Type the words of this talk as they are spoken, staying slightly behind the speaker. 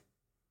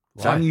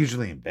So I'm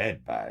usually in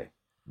bed by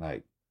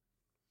like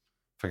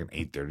fucking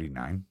 8:30,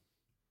 9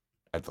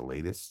 at the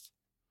latest,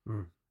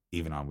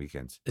 even on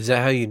weekends. Is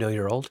that how you know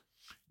you're old?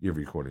 You're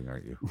recording,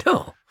 aren't you?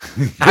 No.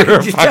 You're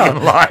a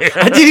fucking liar.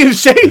 I didn't even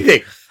say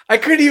anything. I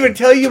couldn't even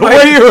tell you the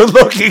way you were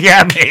looking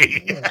at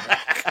me.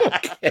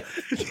 Okay.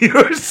 You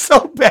were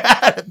so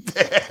bad at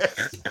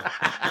this.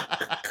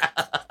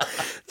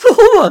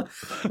 Hold on.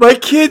 My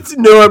kids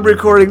know I'm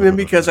recording them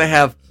because I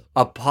have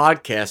a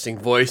podcasting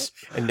voice,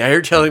 and now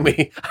you're telling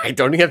me I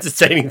don't even have to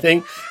say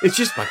anything. It's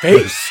just my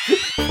face.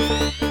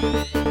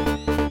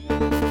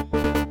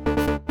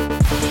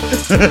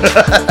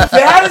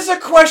 That is a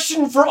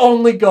question for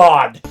only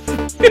God.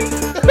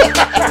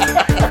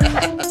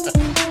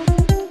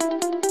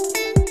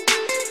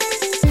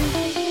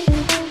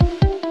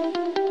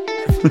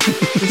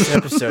 This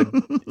episode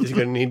is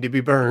going to need to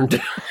be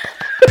burned.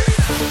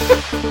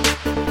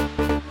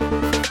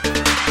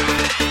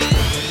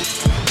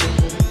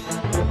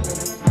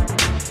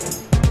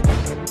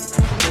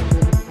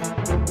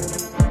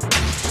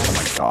 Oh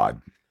my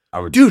God. I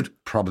would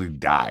probably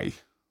die.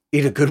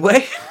 In a good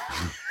way?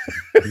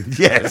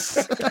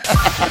 Yes.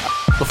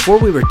 Before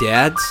we were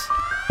dads,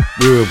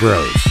 we were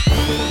bros.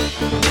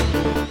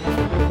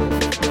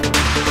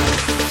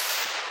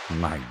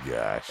 My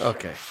gosh.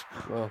 Okay.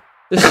 Well,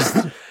 this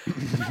is...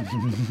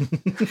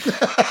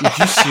 Did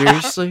you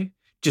seriously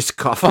just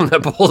cough on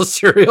that bowl of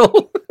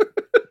cereal?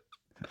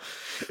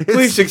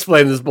 Please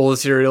explain this bowl of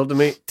cereal to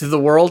me, to the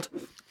world.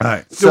 All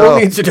right. The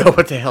world needs to know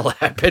what the hell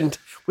happened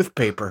with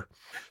paper.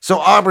 So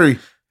Aubrey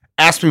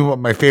asked me what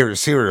my favorite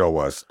cereal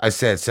was. I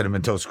said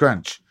Cinnamon Toast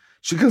Crunch.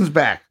 She comes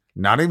back,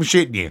 not even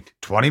shitting you,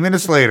 20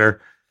 minutes later,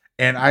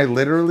 and I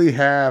literally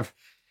have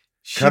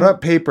cut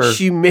up paper.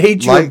 She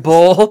made you a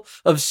bowl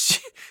of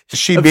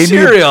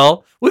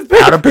cereal with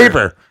paper. Out of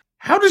paper.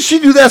 How did she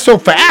do that so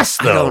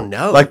fast, though? I don't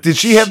know. Like, did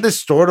she have this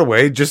stored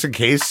away just in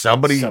case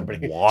somebody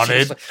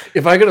wanted? Like,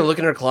 if I go to look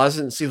in her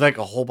closet and see like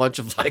a whole bunch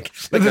of like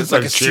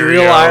a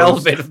cereal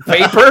aisle made of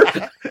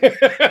paper.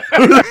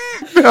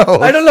 No.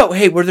 I don't know.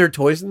 Hey, were there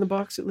toys in the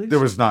box at least? There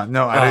was not.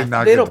 No, I did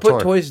not. They don't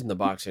put toys in the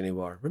box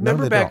anymore.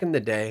 Remember back in the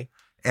day?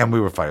 And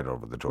we were fighting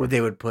over the toy. Where they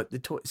would put the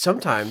toy.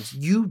 Sometimes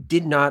you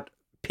did not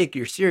pick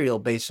your cereal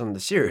based on the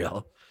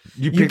cereal.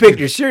 You picked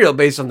your cereal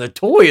based on the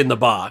toy in the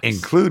box.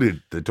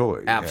 Included the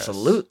toy.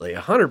 Absolutely,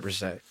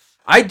 100%.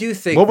 I do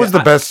think. What was the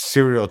best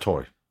cereal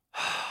toy?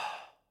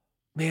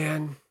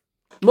 Man,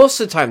 most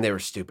of the time they were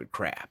stupid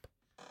crap.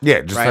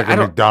 Yeah, just like a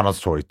McDonald's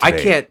toy today. I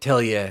can't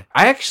tell you.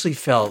 I actually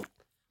felt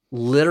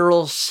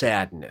literal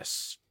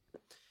sadness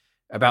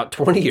about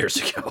 20 years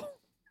ago.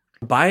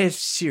 Buy a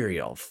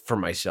cereal for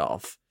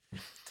myself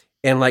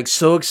and like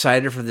so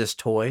excited for this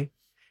toy.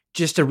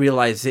 Just to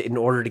realize that in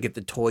order to get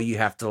the toy, you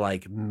have to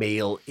like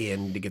mail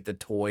in to get the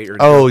toy, or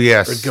or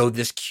go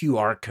this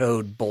QR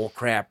code bull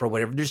crap or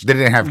whatever. They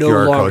didn't have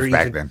QR codes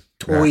back then.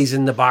 Toys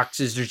in the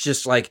boxes. There's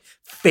just like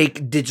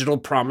fake digital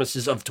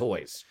promises of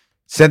toys.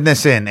 Send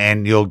this in,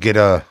 and you'll get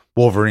a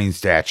Wolverine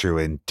statue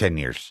in 10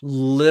 years.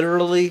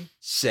 Literally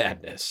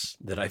sadness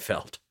that I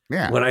felt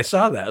when I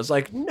saw that. I was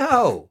like,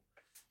 no,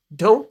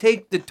 don't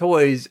take the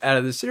toys out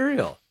of the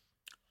cereal.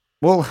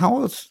 Well,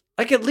 how else?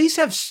 Like, at least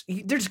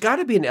there's got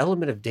to be an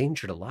element of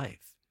danger to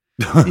life.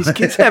 These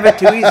kids have it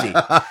too easy.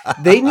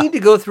 They need to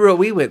go through what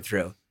we went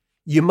through.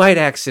 You might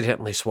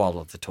accidentally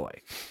swallow the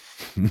toy.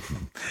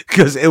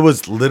 Because it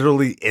was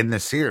literally in the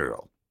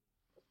cereal,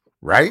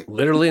 right?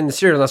 Literally in the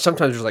cereal. Now,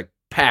 sometimes there's like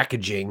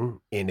packaging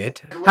in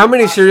it. How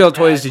many cereal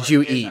toys did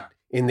you eat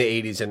in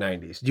the 80s and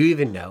 90s? Do you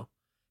even know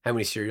how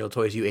many cereal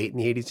toys you ate in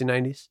the 80s and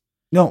 90s?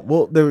 No,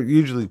 well, they were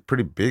usually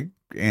pretty big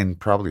and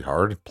probably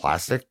hard,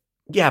 plastic.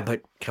 Yeah,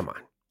 but come on.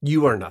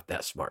 You are not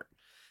that smart.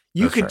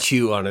 You could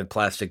chew on a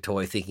plastic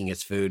toy thinking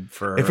it's food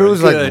for if it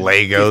was like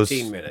Legos,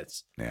 15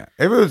 minutes. Yeah,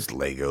 if it was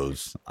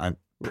Legos, I'd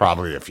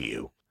probably a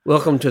few.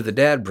 Welcome to the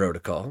Dad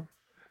Protocol.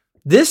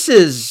 This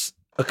is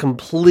a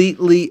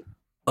completely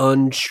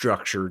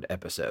unstructured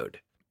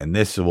episode. And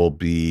this will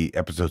be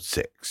episode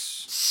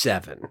 6.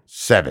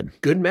 7.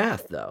 Good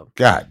math, though.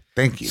 God,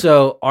 thank you.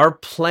 So our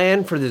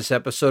plan for this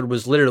episode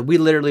was we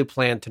literally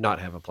planned to not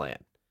have a plan.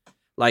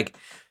 Like,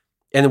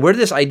 and where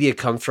this idea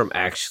comes from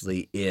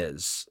actually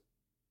is,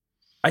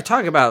 I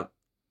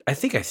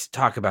think I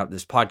talk about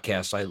this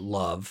podcast I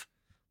love,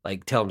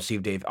 like Tell 'em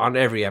Steve Dave, on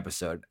every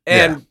episode.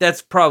 And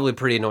that's probably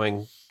pretty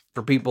annoying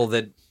for people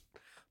that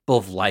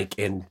both like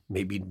and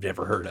maybe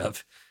never heard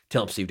of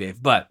Tell 'em Steve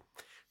Dave. But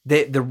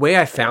the way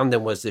I found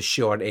them was this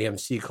show on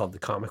AMC called The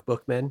Comic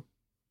Book Men.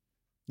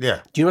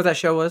 Yeah. Do you know what that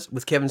show was?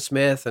 With Kevin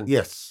Smith? And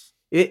yes.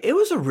 It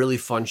was a really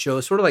fun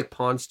show, sort of like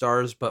Pawn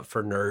Stars, but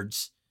for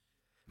nerds.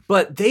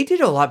 But they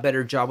did a lot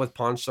better job with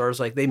Pawn Stars.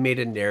 Like, they made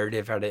a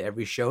narrative out of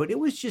every show, and it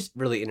was just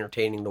really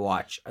entertaining to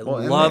watch. I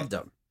loved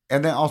them.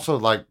 And they also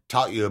like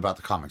taught you about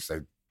the comics.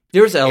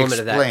 There was an element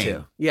of that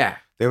too. Yeah.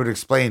 They would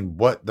explain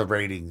what the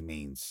rating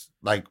means.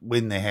 Like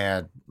when they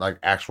had like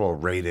actual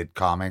rated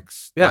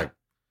comics. Yeah. Like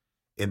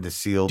in the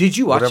sealed. Did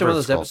you watch some of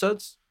those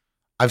episodes?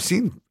 I've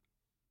seen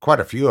quite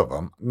a few of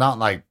them. Not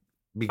like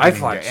beginning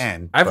I've watched to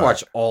end. I've but-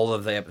 watched all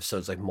of the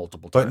episodes like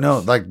multiple times. But no,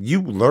 like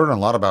you learn a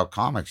lot about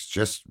comics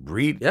just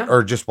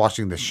or just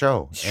watching the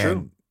show. It's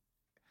true.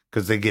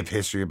 Because they give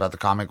history about the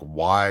comic,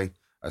 why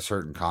a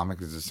certain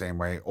comic is the same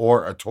way,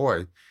 or a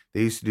toy.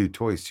 They used to do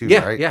toys too,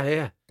 yeah, right?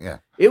 yeah.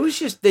 It was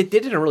just they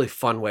did it in a really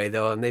fun way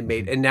though, and they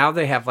made Mm-hmm. and now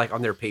they have like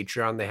on their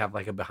Patreon they have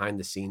like a behind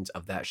the scenes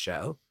of that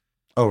show.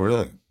 Oh,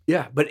 really?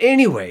 Yeah, but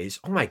anyways,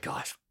 oh my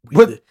gosh.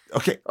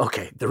 Okay.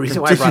 Okay, the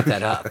reason why I brought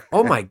that up.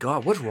 Oh my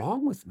god, what's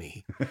wrong with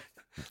me?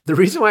 The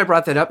reason why I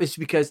brought that up is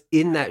because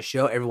in that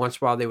show, every once in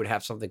a while they would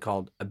have something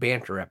called a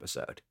banter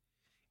episode,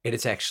 and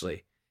it's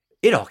actually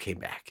it all came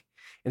back,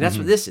 and that's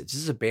what this is. This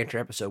is a banter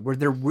episode where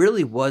there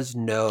really was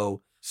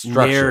no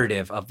Structure.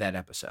 narrative of that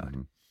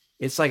episode.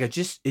 It's like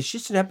it's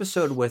just an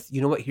episode with,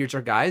 you know what? Here's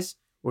our guys.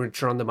 We're gonna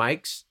turn on the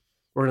mics.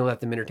 We're gonna let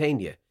them entertain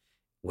you,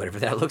 whatever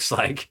that looks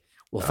like.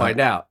 We'll find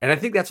out. And I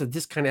think that's what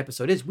this kind of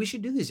episode is. We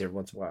should do these every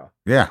once in a while.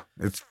 Yeah,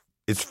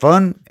 it's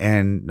fun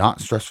and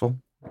not stressful.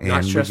 And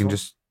Not we stressful. can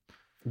just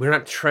We're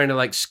not trying to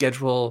like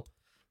schedule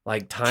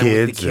like time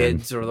with the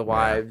kids or the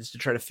wives to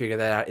try to figure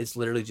that out. It's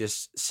literally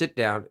just sit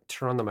down,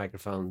 turn on the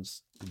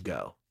microphones,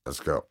 go. let's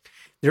go.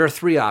 There are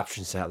 3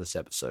 options to how this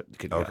episode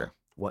could Okay. go.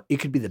 Well, it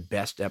could be the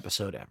best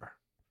episode ever.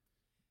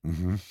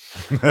 Mm-hmm.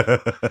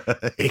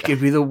 It could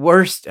be the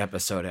worst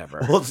episode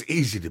ever. Well, it's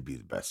easy to be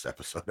the best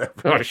episode ever.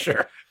 Oh,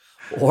 sure.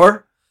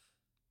 Or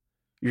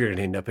you're going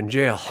to end up in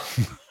jail.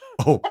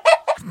 Oh,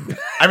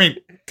 I mean,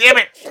 damn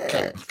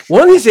it.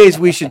 One of these days,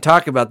 we should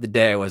talk about the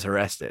day I was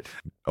arrested.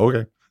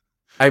 Okay.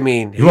 I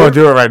mean, You want to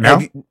do it right now?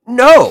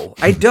 No,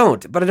 I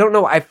don't. But I don't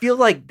know. I feel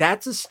like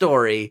that's a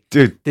story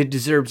Dude, that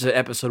deserves an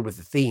episode with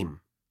a theme.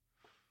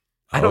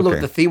 I don't know what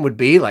Okay. the theme would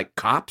be. Like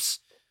cops?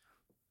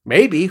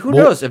 Maybe. Who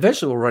Well, knows?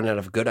 Eventually, we'll run out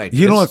of good ideas.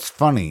 you know what's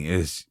funny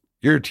is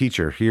you're a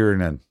teacher here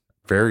in a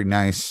very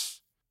nice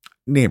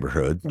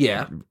neighborhood,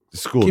 Yeah.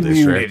 school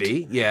district,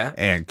 Community. Yeah.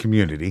 and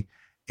community,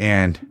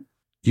 and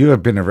you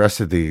have been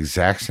arrested the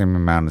exact same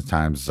amount of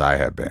times as I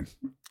have been.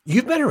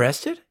 You've been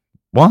arrested?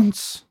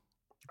 Once?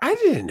 I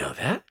didn't know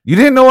that. You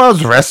didn't know I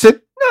was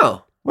arrested?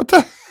 No. What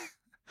the?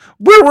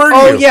 Where were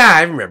Oh, you? yeah.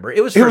 I remember.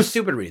 It was It for was- a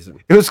stupid reason.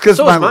 It was because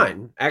So was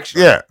mine,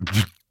 actually. Yeah,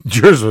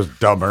 yours was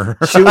dumber.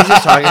 Should we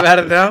just talk about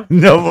it now?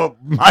 No,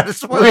 but might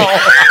as well.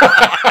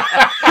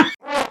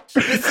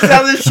 This is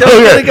how this show's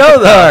going to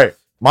go, though. All right.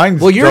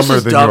 Mine's Well, yours dumber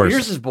is than dumb. yours.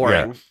 Yours is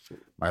boring. Yeah.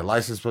 My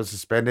license was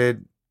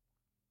suspended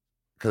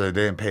because I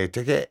didn't pay a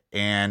ticket,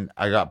 and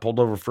I got pulled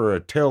over for a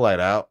taillight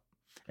out.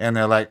 And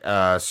they're like,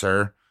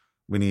 sir,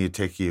 we need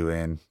to take you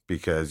in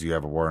because you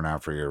have a warrant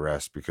out for your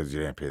arrest because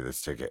you didn't pay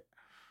this ticket.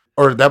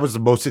 Or that was the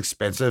most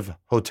expensive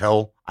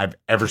hotel I've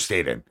ever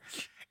stayed in.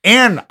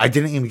 And I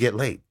didn't even get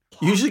late.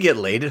 You usually get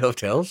laid at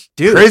hotels?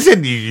 Dude.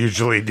 Prison, you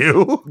usually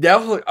do.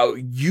 Now,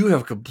 you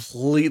have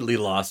completely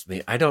lost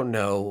me. I don't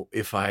know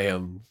if I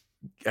am.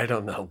 I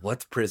don't know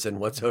what's prison,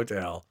 what's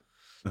hotel.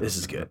 This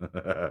is good.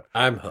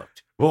 I'm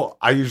hooked. Well,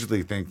 I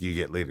usually think you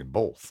get laid in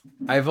both.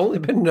 I've only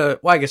been to.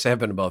 Well, I guess I have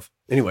been to both.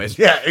 Anyways,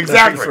 Yeah,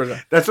 exactly. for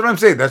the- That's what I'm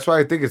saying. That's why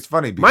I think it's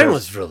funny. Because mine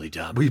was really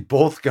dumb. we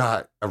both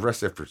got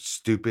arrested for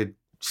stupid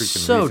freaking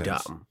So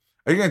reasons. dumb.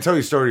 Are you going to tell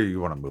your story or you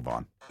want to move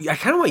on? I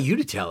kind of want you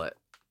to tell it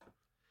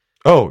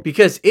Oh,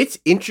 because it's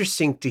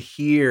interesting to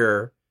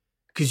hear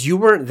because you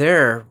weren't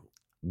there,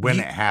 when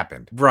You- it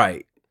happened.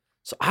 right?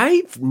 So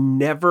I've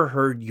never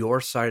heard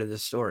your side of the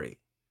story.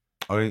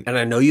 Oh, And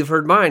I know you've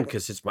heard mine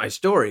because it's my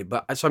story,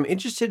 but so I'm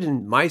interested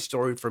in my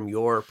story from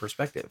your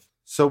perspective.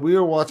 so we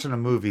were watching a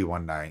movie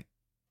one night,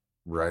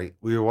 right?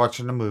 We were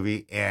watching a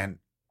movie, and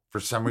for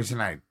some reason,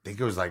 I think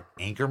it was like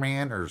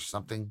Anchorman or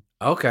something.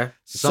 Okay.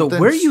 So Something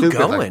where are you stupid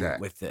like going that.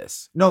 with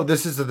this? No,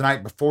 this is the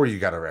night before you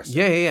got arrested.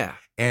 Yeah.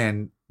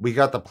 And we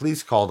got the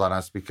police called on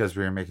us because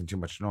we were making too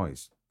much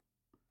noise.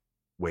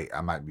 Wait,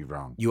 I might be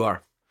wrong. You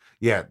are.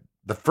 Yeah,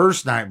 the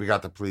first night we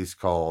got the police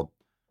called,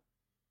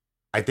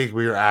 I think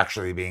we were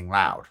actually being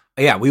loud.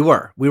 Yeah, we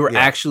were. We were Yeah.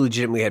 actually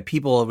legitimate. We had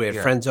people, we had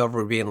Yeah. friends over,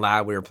 we were being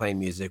loud, we were playing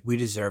music. We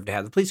deserved to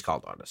have the police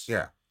called on us.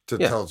 Yeah, to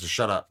Yeah. tell us to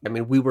shut up. I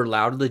mean, we were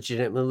loud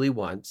legitimately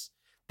once.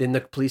 Then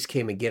the police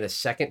came again a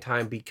second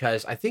time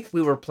because I think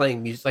we were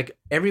playing music. Like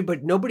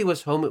everybody, nobody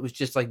was home. It was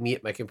just like me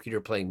at my computer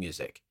playing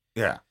music.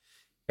 Yeah.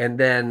 And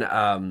then,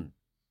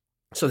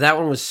 so that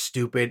one was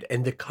stupid.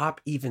 And the cop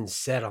even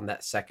said on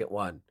that second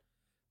one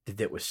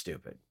that it was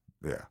stupid.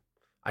 Yeah.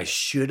 I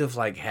should have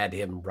like had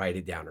him write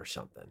it down or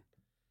something.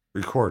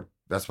 Record.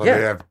 That's why Yeah.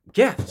 they have.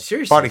 Yeah,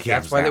 seriously. Body That's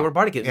cams why they now. were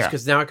body cams. Yeah.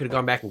 Because now I could have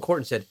gone back in court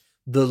and said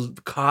the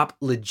cop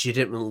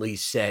legitimately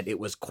said it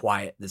was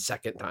quiet the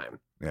second time.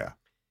 Yeah.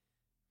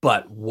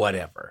 But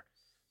whatever.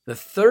 The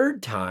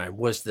third time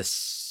was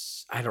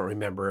this. I don't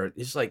remember.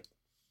 It's like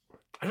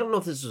I don't know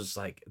if this was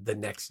like the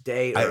next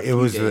day or a It few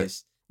was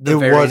days. it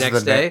very was next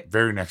the day.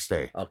 very next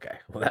day. Okay,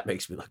 well that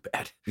makes me look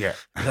bad. Yeah.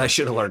 I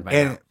should have learned by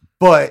And now.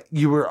 but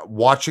you were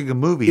watching a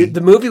movie.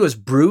 The movie was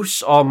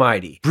Bruce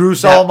Almighty.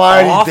 Bruce That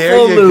Almighty. There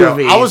awful you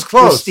movie go. I was with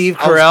close. Steve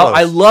I was Carell. close.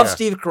 I love Yeah.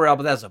 Steve Carell,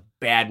 but that's a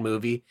bad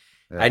movie.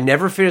 Yeah. I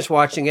never finished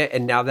watching it,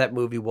 and now that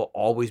movie will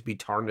always be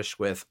tarnished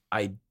with.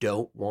 I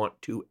don't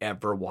want to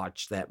ever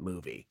watch that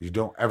movie. You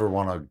don't ever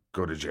want to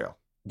go to jail.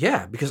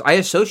 Yeah, because I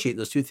associate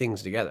those two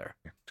things together.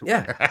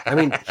 Yeah. I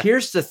mean,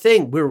 here's the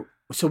thing.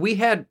 We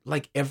had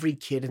like every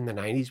kid in the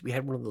 90s, we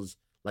had one of those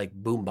like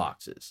boom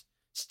boxes,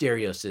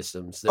 stereo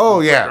systems. That Oh,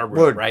 we put in yeah. our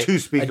room, With right? two A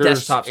speakers.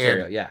 desktop and-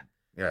 stereo. Yeah.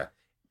 Yeah.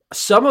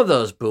 Some of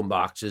those boom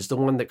boxes, the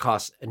one that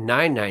cost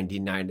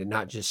 $9.99 and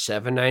not just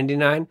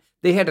 $7.99,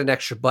 they had an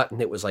extra button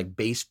that was like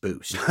bass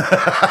boost.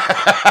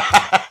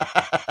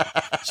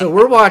 So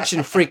we're watching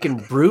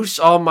freaking Bruce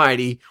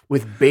Almighty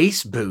with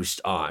bass boost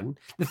on.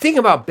 The thing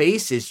about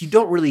bass is you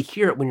don't really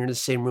hear it when you're in the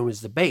same room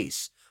as the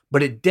bass,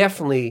 but you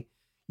definitely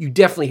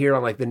hear it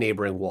on like the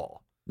neighboring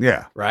wall,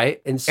 Yeah. right?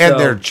 And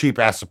they're cheap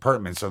ass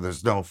apartments, so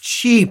there's no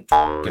cheap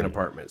fucking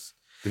apartments.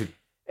 Dude.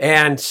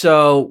 And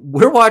so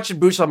we're watching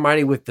Bruce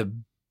Almighty with the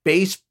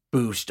bass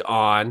boost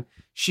on.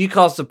 She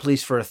calls the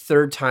police for a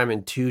third time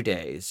in 2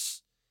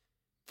 days.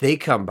 They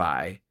come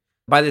by.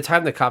 By the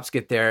time the cops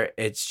get there,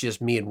 it's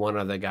just me and one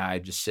other guy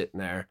just sitting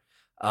there.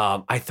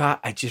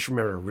 I just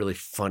remember a really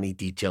funny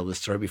detail of the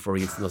story before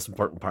we get to the most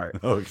important part.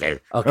 Okay.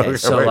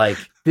 So wait. like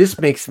this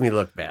makes me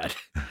look bad.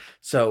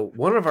 So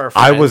one of our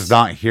I friends, was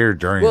not here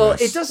during well,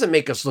 this. it doesn't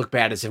make us look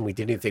bad as in we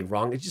did anything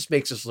wrong. It just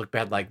makes us look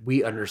bad like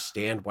we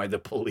understand why the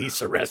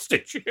police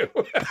arrested you.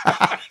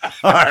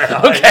 All right,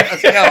 Okay.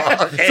 let's go.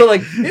 Okay. So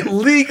like it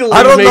legally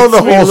I don't makes know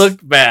the me whole- look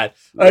bad.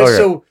 All right, Okay.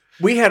 so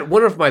we had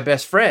one of my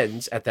best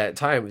friends at that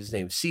time, his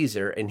name's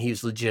Caesar, and he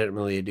was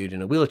legitimately a dude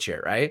in a wheelchair,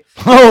 right?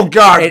 Oh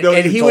God! And, no,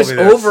 and you he told was me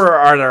this. over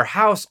at our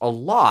house a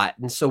lot,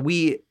 and so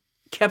we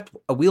kept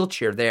a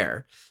wheelchair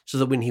there so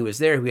that when he was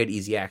there, we had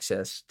easy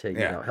access to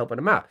Yeah. helping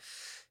him out.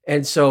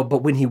 And so,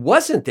 but when he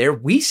wasn't there,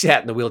 we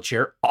sat in the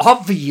wheelchair,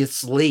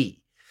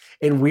 obviously,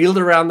 and wheeled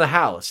around the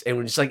house, and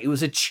it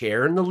was a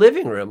chair in the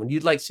living room, and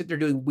you'd like sit there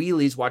doing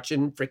wheelies,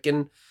 watching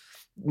freaking,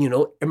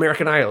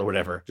 American Idol or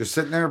whatever. Just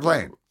sitting there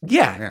playing.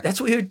 Yeah, that's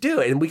what we would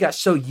do. And we got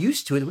so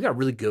used to it, we got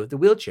really good with the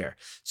wheelchair.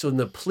 So when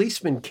the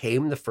policeman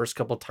came the first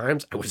couple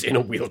times, I was in a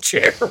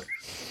wheelchair.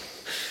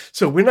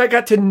 So when I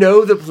got to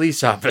know the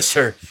police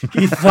officer,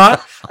 he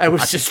thought I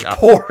was this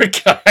poor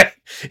guy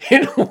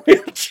in a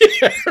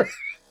wheelchair.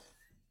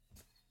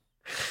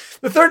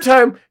 The third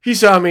time he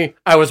saw me,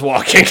 I was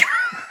walking.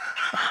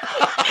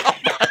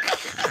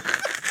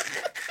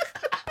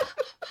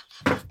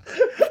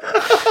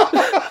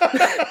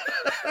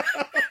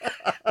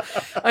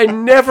 I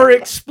never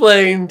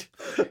explained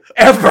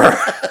ever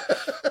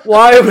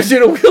why I was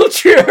in a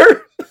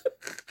wheelchair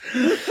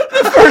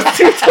the first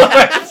 2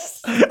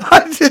 times.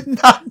 I did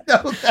not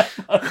know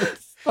that.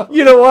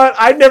 You know what?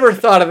 I never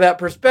thought of that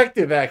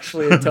perspective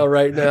actually until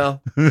right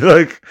now.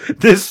 Like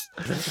this.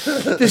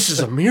 This is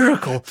a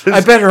miracle.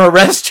 I better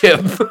arrest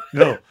him.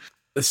 No.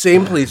 The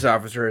same police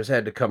officer has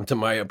had to come to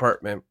my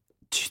apartment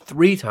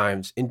 3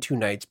 times in 2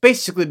 nights,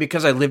 basically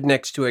because I live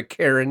next to a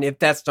Karen, if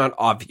that's not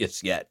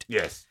obvious yet.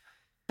 Yes.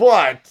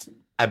 But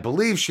I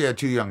believe she had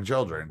 2 young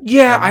children.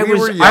 Yeah, And I we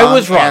was were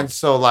young, wrong. And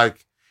so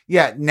like,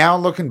 yeah, now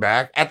looking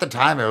back, at the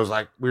time it was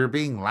like we were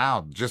being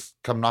loud. Just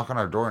come knock on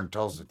our door and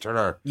tell us to turn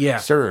our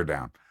stereo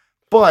down.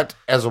 But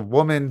as a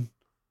woman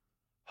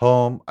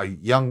home,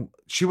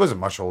 she wasn't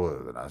much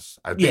older than us.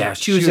 I think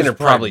she was in her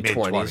probably 20s.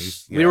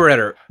 mid-20s. We were at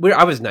her.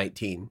 I was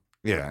 19.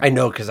 Yeah. I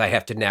know because I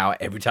have to now,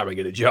 every time I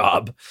get a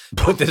job,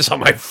 put this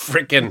on my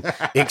freaking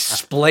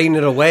explain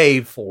it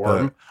away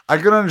form. I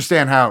can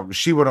understand how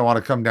she wouldn't want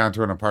to come down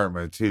to an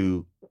apartment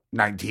to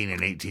 19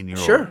 and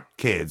 18-year-old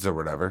kids or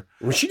whatever.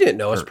 Well, she didn't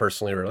know us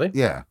personally, really.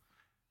 Yeah.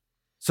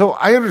 So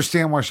I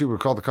understand why she would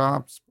call the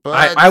cops,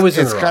 but I was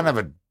in it's the kind of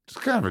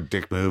a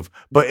dick move,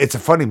 but it's a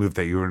funny move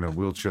that you were in a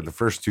wheelchair the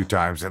first 2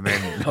 times and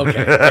then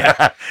Okay,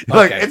 yeah.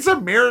 like Okay. it's a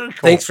miracle.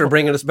 Thanks for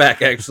bringing us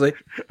back, actually.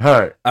 All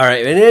right. All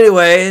right. And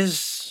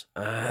anyways,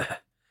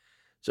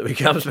 so he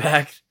comes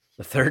back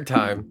the 3rd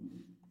time,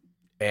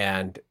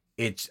 and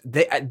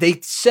they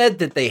said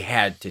that they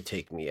had to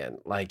take me in,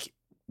 like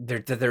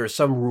there was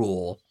some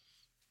rule,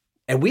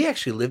 and we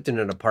actually lived in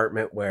an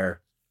apartment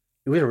where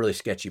it was a really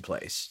sketchy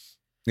place.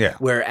 Yeah.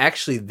 Where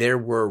actually there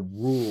were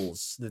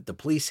rules that the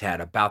police had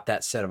about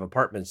that set of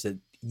apartments that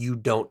you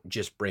don't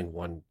just bring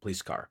one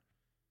police car.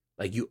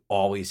 Like you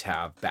always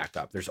have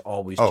backup. There's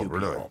always 2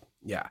 really? people.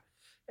 Yeah.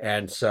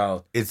 And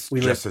so It's we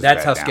just live, as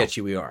that's bad how now.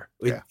 sketchy we are.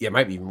 It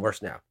might be even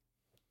worse now.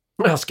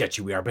 Not how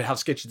sketchy we are, but how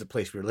sketchy the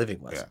place we were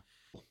living was.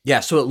 Yeah.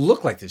 So it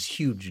looked like this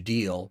huge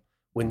deal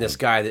when this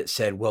guy that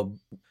said, well,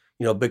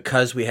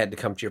 because we had to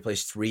come to your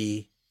place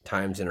 3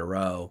 times in a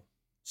row,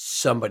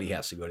 somebody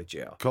has to go to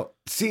jail. Cool.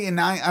 See, and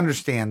I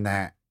understand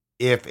that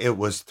if it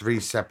was 3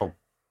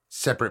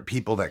 separate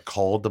people that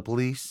called the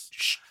police.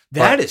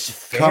 That but is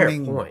fair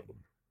point.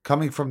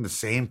 Coming from the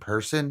same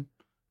person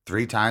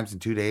 3 times in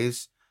 2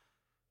 days.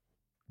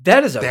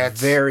 That is a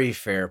very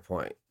fair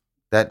point.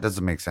 That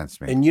doesn't make sense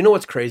to me. And you know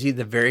what's crazy?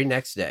 The very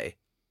next day,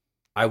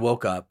 I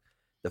woke up.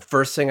 The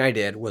first thing I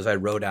did was I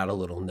wrote out a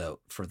little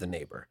note for the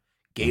neighbor,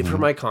 gave her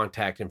my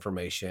contact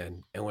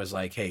information, and was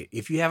like, hey,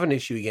 if you have an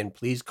issue again,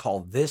 please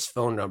call this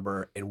phone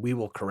number and we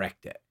will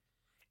correct it.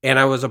 And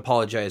I was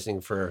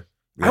apologizing for,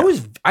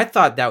 I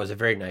thought that was a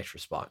very nice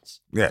response.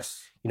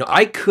 Yes.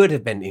 I could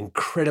have been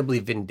incredibly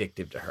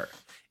vindictive to her.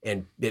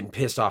 and been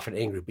pissed off and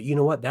angry. But you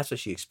know what? That's what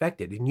she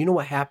expected. And you know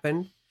what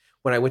happened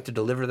when I went to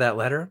deliver that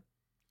letter?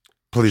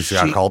 Police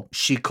got called.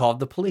 She called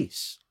the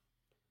police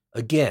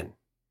again.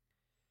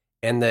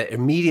 And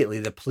immediately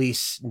the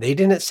police, they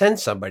didn't send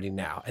somebody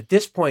now. At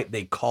this point,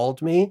 they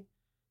called me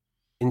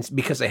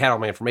because they had all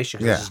my information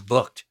because it was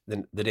booked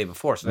the day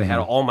before. So they had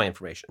all my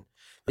information.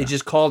 They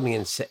just called me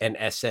and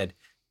said,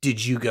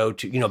 did you go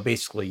to,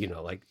 basically,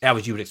 like that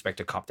was you would expect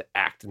a cop to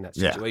act in that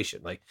situation.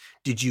 Yeah. Like,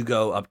 did you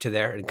go up to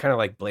there and kind of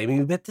like blaming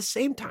me? But at the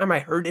same time, I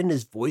heard in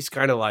his voice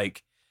kind of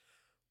like,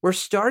 we're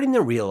starting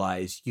to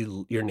realize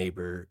your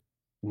neighbor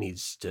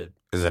needs to.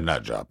 Is a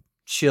nut job.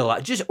 Chill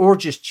out.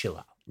 Just chill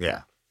out.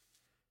 Yeah.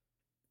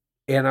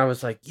 And I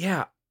was like,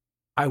 yeah,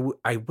 I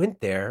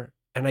went there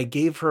and I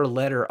gave her a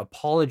letter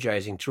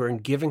apologizing to her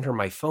and giving her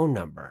my phone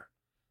number.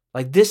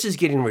 Like, this is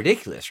getting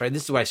ridiculous, right?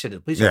 This is what I said to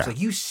the police. Yeah. I was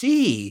like, you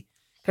see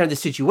kind of the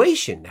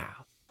situation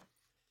now.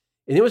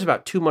 And it was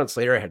about 2 months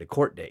later, I had a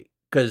court date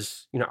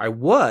because,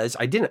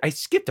 I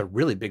skipped a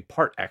really big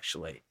part,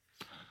 actually.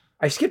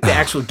 I skipped the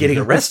actual getting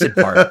arrested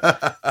part.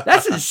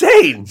 That's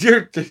insane.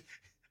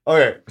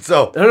 Okay,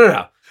 so.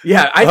 No.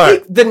 Yeah, I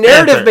think the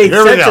narrative made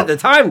sense at the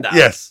time, though.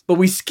 Yes. But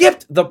we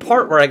skipped the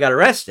part where I got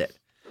arrested.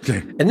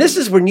 And this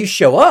is when you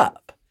show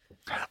up.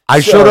 I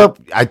showed up.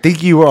 I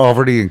think you were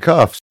already in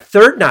cuffs.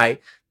 Third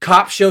night,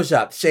 cop shows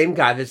up. Same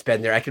guy that's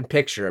been there. I can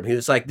picture him. He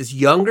was like this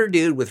younger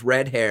dude with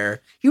red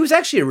hair. He was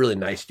actually a really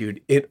nice dude,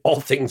 in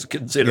all things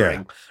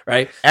considering,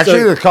 right?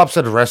 Actually, the cops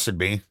that arrested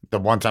me, the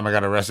one time I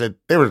got arrested,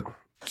 they were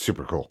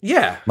super cool.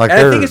 Yeah. And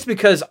I think it's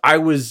because I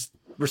was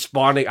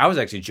responding. I was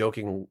actually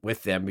joking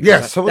with them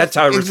because that's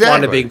how I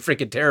respond to being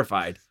freaking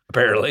terrified,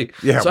 apparently.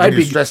 Yeah, so I'd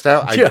be stressed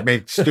out. I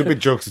make stupid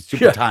jokes at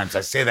stupid times.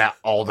 I say that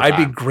all the time. I'd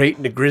be great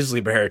in a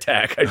grizzly bear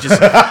attack. I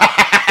just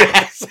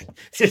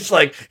it's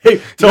like, hey,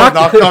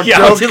 knock. Yeah,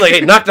 I'll say like,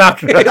 hey, knock.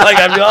 Like,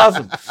 I'd be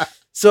awesome.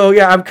 So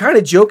yeah, I'm kind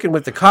of joking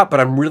with the cop, but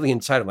I'm really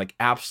inside. I'm like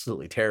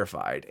absolutely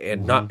terrified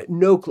and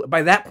no clue.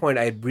 By that point,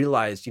 I had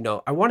realized,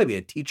 I want to be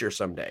a teacher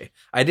someday.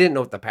 I didn't know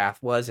what the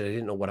path was, and I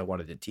didn't know what I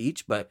wanted to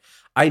teach, but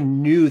I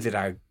knew that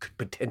I could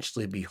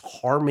potentially be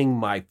harming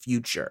my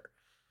future.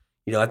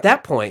 At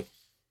that point,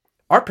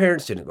 our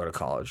parents didn't go to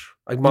college.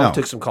 Like, mom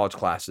took some college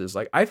classes.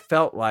 Like, I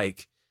felt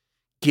like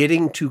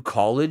getting to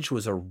college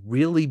was a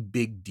really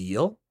big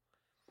deal,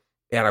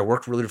 and I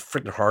worked really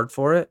freaking hard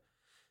for it.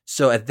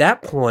 So at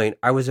that point,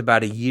 I was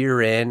about a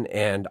year in,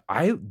 and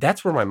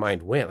that's where my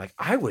mind went. Like,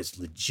 I was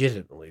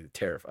legitimately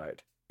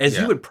terrified, as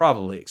you would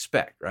probably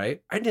expect,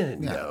 right? I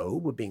didn't know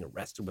what being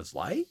arrested was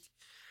like.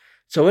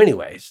 So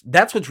anyways,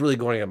 that's what's really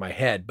going on in my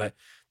head. But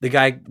the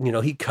guy,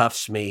 he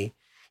cuffs me.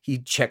 He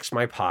checks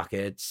my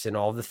pockets and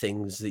all the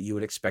things that you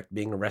would expect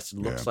being arrested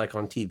looks like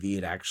on TV.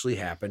 It actually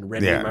happened.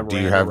 Read me my Do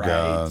you have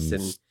guns?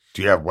 And,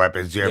 do you have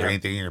weapons? Do you have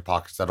anything in your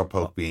pockets that'll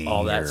poke me?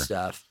 All that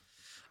stuff.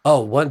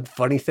 Oh, one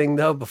funny thing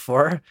though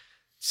before.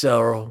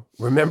 So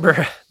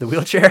remember the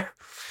wheelchair?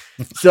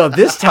 So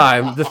this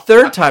time, the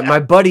third time, my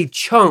buddy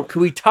Chunk,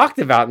 who we talked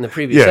about in the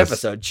previous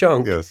episode,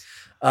 Chunk,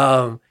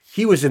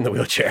 he was in the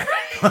wheelchair.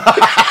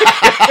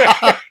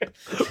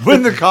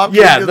 When the cop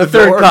came to the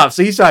third cop.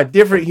 So he saw a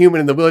different human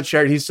in the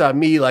wheelchair, and he saw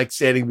me like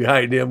standing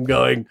behind him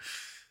going,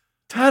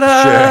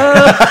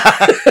 ta-da!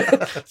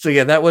 So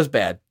yeah, that was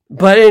bad.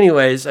 But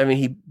anyways, I mean,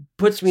 he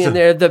puts me in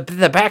there.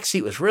 The back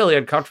seat was really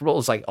uncomfortable. It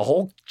was like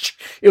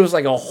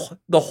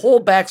the whole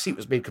back seat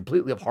was made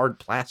completely of hard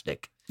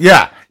plastic.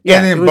 Yeah.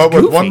 And then, but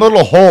goofy. With one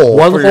little hole.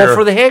 One little hole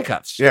for the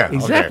handcuffs. Yeah.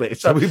 Exactly. Okay.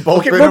 So we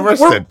both been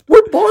arrested.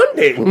 We're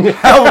bonding.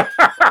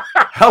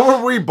 How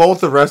were we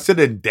both arrested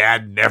and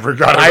Dad never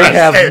got arrested?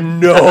 I have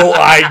no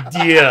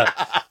idea.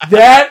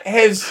 That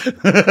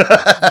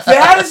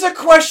is a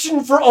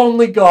question for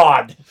only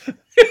God.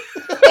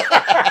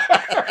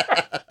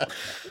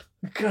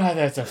 God,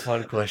 that's a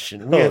fun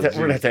question. We're going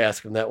to have to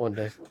ask him that one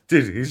day.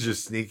 Dude, he's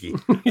just sneaky.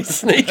 He's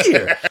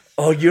sneakier.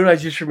 Oh, you know what I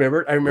just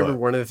remembered? I remember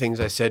one of the things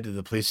I said to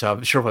the police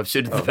officer when I'm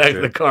sitting in the back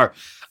of the car.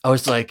 I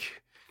was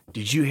like,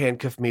 did you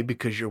handcuff me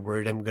because you're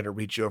worried I'm going to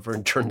reach over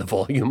and turn the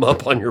volume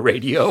up on your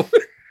radio?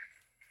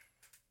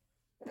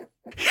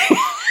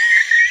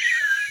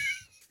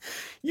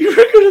 You were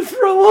going to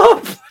throw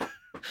up.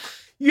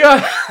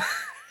 Yeah.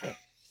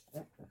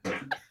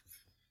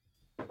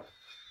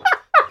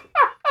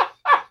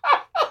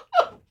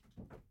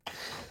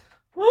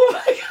 Oh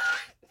my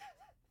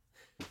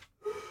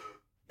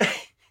God.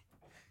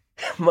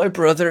 My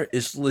brother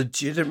is I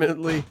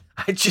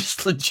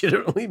just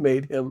legitimately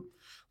made him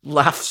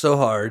laugh so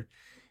hard.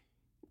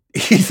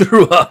 He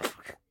threw up.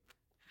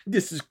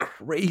 This is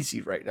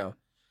crazy right now.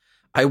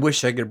 I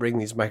wish I could bring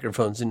these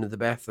microphones into the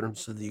bathroom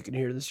so that you can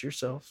hear this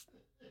yourself.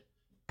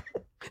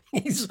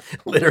 He's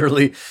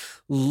literally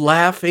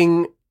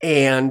laughing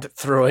and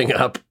throwing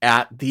up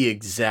at the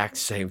exact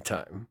same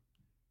time.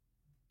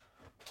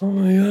 Oh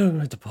my God, I'm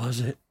going to pause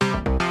it.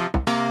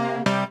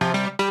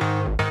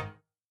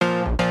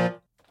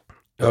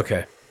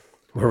 Okay,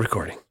 we're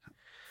recording.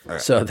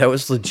 Right. So that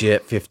was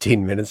legit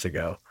 15 minutes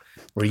ago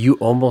where you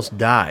almost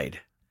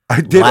died.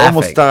 I did laughing.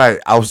 Almost die.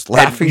 I was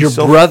laughing your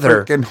so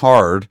brother freaking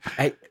hard.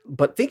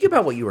 But think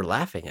about what you were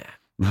laughing at.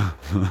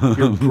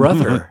 Your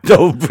brother.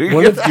 Don't bring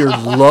One it of your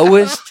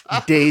lowest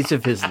days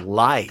of his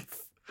life.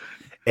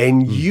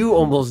 And you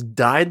almost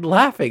died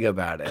laughing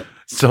about it.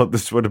 So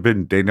this would have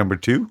been day number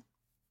 2?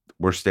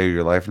 Worst day of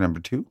your life, number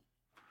 2?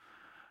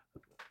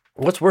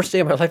 What's worst day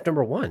of my life,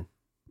 number 1?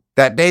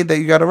 That day that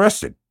you got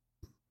arrested.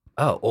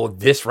 Oh,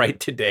 this right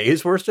today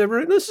is worst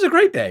ever. This is a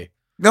great day.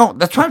 No,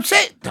 that's what I'm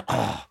saying.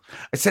 Oh,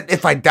 I said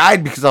if I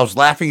died because I was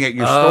laughing at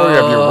your story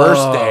of your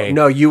worst day.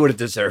 No, you would have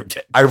deserved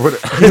it. I would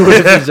You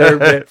would have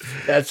deserved it.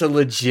 That's a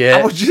legit.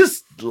 I was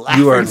just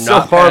laughing You are so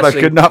not hard passing-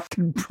 I could not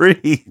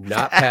breathe.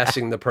 Not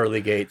passing the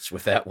pearly gates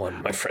with that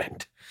one, my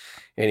friend.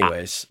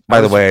 Anyways.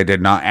 By the way, I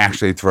did not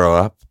actually throw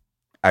up.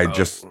 I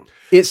just,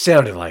 It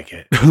sounded like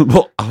it.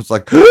 well, I was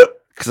like,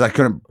 because I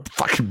couldn't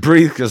fucking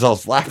breathe because I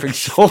was laughing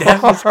so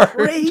That was hard.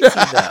 crazy,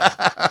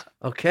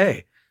 though.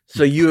 Okay.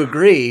 So you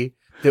agree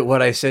that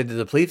what I said to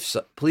the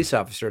police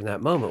officer in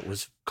that moment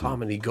was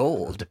comedy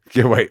gold.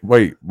 Yeah,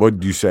 wait. What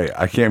did you say?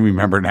 I can't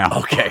remember now.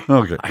 Okay.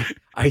 Okay.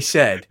 I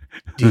said,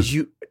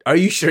 are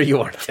you sure you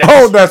want this?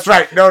 Oh, that's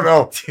right. No.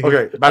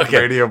 Okay. About the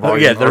radio Oh,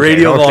 volume. yeah, the Okay,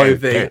 radio okay, volume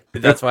thing. okay.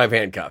 That's why I'm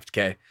handcuffed.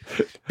 Okay.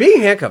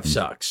 Being handcuffed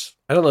sucks.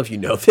 I don't know if you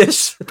know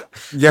this.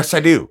 Yes,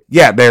 I do.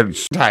 Yeah, they're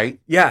tight.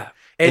 Yeah.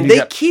 And And you they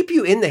got- keep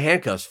you in the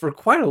handcuffs for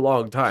quite a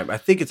long time. I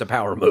think it's a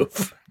power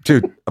move.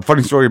 Dude, a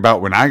funny story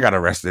about when I got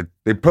arrested.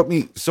 They put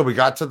me, so we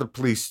got to the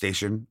police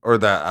station or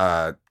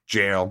the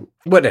jail,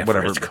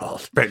 Whatever it's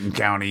called. Benton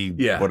County,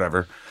 Yeah.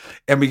 whatever.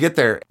 And we get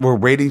there, we're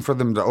waiting for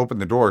them to open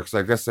the door because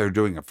I guess they're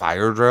doing a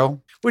fire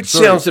drill. Which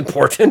So- sounds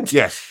important.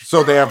 Yes.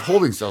 So they have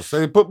holding cells. So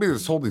they put me in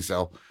this holding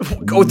cell.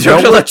 Go they're No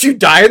gonna one- let you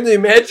die in the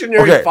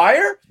imaginary Okay.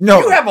 fire?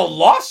 No. You have a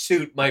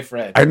lawsuit, my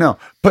friend. I know.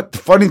 But the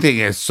funny thing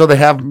is, so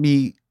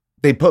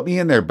they put me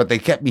in there, but they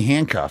kept me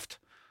handcuffed.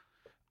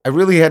 I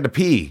really had to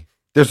pee.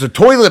 There's a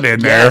toilet in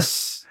there,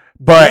 Yes.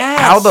 but Yes.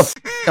 how the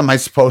am I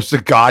supposed to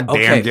goddamn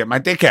Okay. get my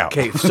dick out?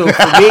 Okay, so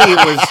for me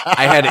it was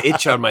I had an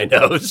itch on my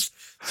nose.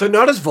 So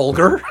not as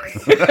vulgar.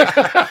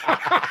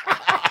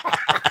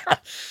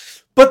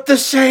 But the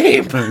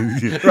same.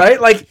 Right?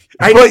 Like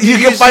But you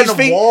can use find these a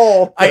feet-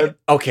 wall.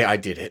 Okay, I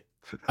did it.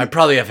 I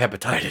probably have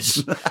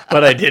hepatitis,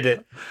 but I did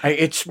it. I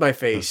itched my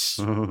face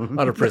on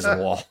a prison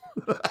wall.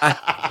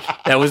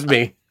 That was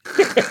me.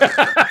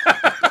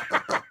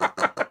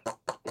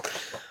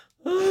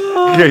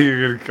 Yeah,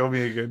 you're gonna kill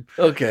me again.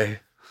 Okay.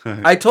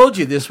 I told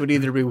you this would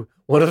either be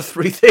one of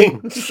 3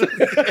 things.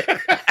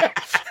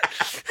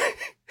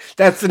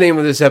 That's the name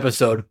of this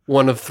episode.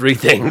 One of 3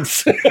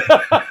 things.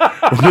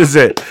 What is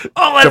it?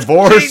 Oh, that's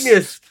Divorce?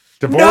 genius.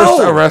 Divorce,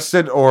 No.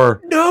 arrested,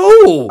 or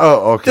No.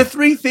 oh, okay. The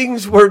 3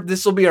 things were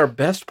this will be our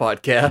best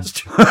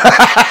podcast.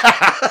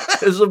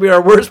 This will be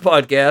our worst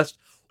podcast.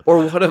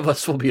 Or one of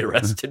us will be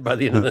arrested by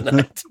the end of the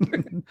night.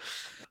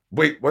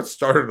 Wait, what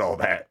started all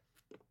that?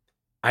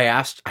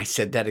 I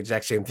said that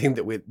exact same thing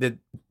that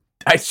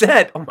I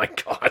said, oh my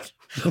God,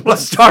 what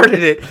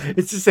started it?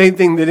 It's the same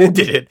thing that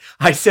ended it.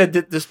 I said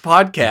that this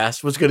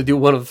podcast was going to do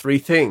one of 3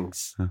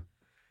 things.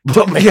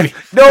 Don't make me,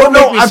 don't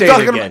make me I'm say it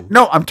talking again.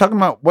 I'm talking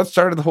about what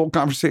started the whole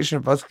conversation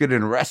of us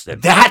getting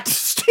arrested. That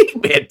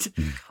statement.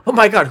 Oh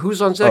my God,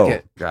 who's on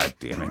second? Oh, God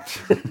damn it.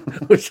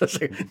 Who's on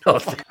second? No,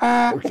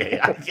 okay,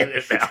 I get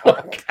it now.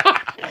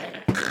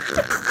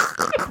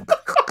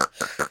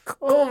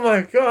 Oh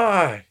my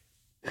God.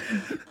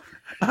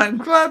 I'm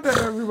glad that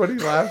everybody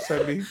laughs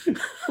at me.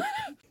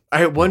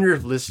 I wonder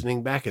if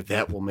listening back at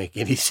that will make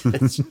any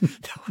sense.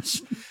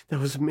 That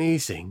was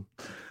amazing.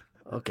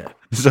 Okay.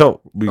 So,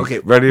 Okay.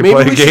 ready to maybe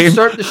play a we should game?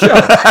 start the show.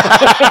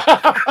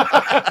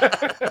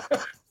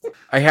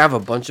 I have a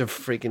bunch of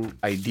freaking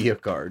idea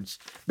cards.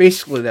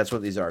 Basically, that's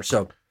what these are.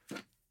 So,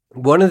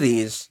 one of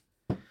these,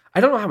 I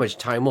don't know how much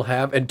time we'll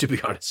have, and to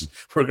be honest,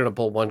 we're gonna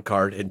pull one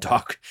card and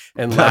talk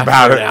and laugh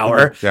About for an it.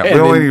 hour. Yeah, and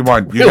we only then- need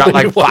one. we You got only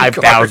like need one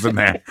 5,000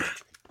 card. there.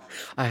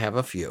 I have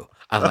a few.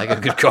 I like a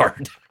good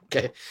card.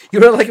 Okay. You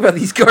know what I like about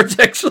these cards,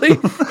 actually?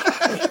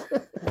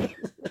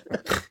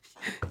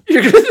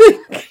 You're gonna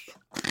think.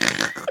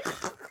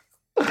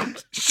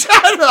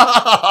 Shut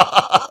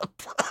up!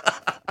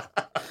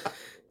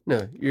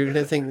 No, you're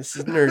gonna think this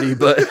is nerdy,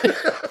 but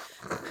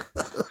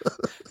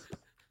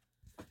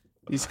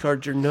these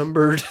cards are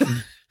numbered.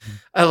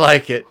 I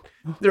like it.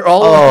 They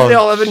all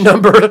have a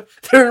number.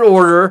 They're in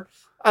order.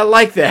 I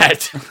like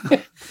that.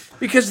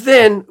 Because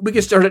then we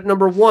can start at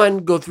number 1,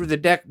 go through the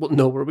deck, we'll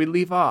know where we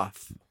leave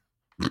off.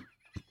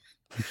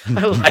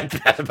 I like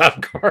that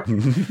about cards.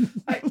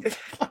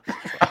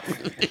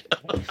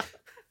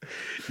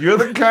 You're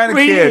the kind of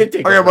We need kid. to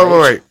take Okay, a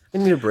wait. I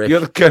need a break. You're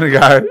the kind of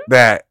guy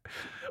that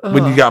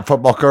when you Uh, got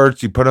football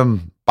cards, you put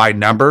them by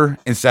number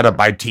instead of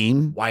by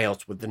team. why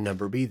else would the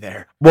number be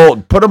there? Well,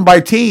 put them by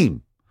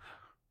team.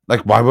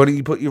 Like, why wouldn't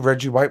you put your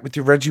Reggie White with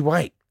your Reggie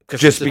White?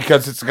 Just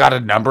because it's got a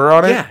number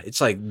on it? Yeah, it's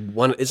like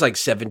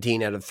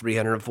 17 out of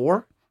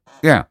 304.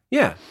 Yeah.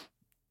 Yeah.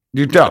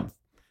 You're dumb.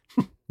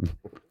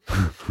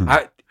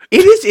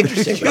 It is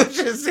interesting. You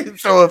just seem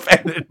so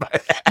offended by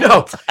that.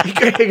 No,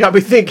 it got me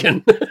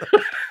thinking.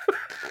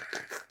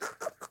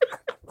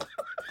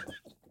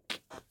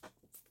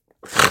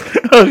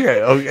 Okay.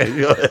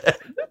 Go ahead.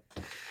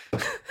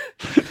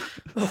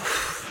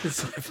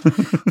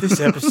 This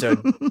episode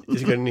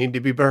is going to need to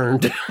be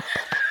burned.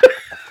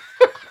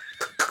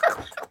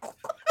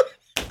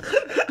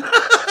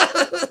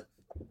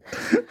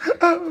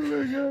 Oh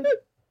my god!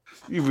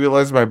 You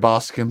realize my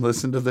boss can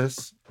listen to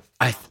this?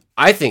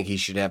 I think he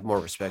should have more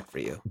respect for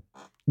you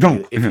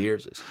Don't. if he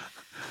hears this.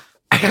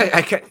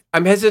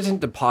 I'm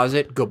hesitant to pause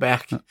it, go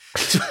back,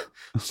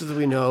 so that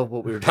we know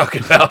what we were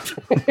talking about.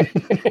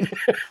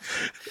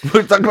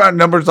 We're talking about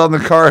numbers on the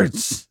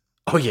cards.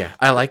 Oh yeah,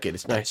 I like it.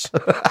 It's nice.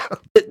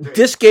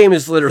 This game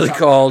is literally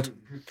called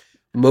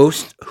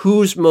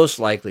Who's Most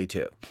Likely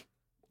To.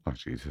 Oh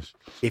Jesus!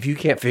 If you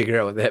can't figure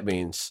out what that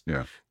means,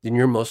 Yeah, then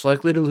you're most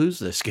likely to lose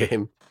this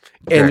game.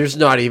 Okay. And there's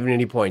not even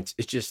any points.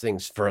 It's just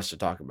things for us to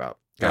talk about.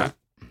 Yeah.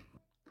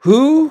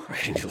 I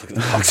need to look at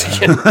the box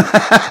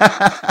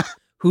again.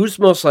 Who's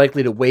most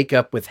likely to wake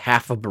up with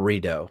half a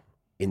burrito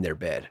in their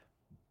bed?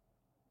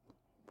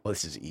 Well,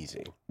 this is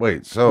easy.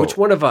 Wait. So Which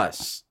one of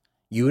us?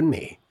 You and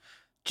me.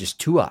 Just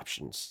two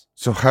options.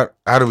 So how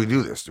do we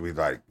do this? Do we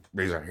like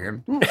raise our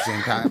hand at the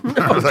same time?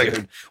 No, Like,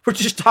 dude, we're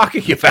just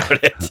talking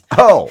about it.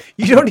 oh,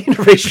 You don't need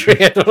to raise your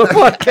hand on a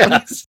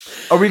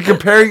podcast. are we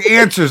comparing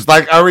answers?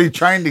 Like, are we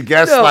trying to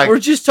guess? No, like, we're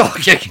just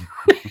talking.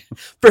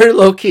 Very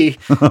low key.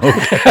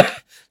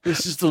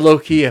 This is the low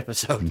key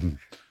episode.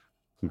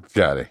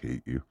 God, I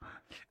hate you.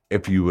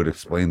 If you would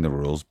explain the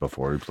rules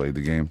before we played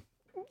the game,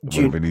 it would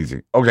June- have been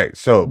easy. Okay,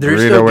 so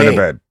There's burrito no in a game.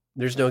 bed.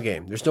 There's no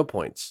game. There's no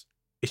points.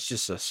 It's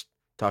just us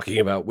talking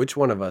about which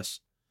one of us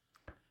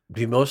would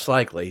be most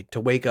likely to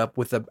wake up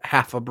with a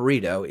half a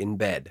burrito in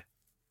bed.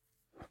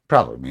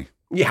 Probably me.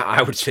 Yeah,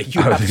 I would say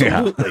you Yeah.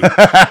 absolutely.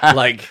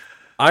 Like,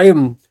 I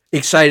am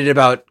excited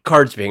about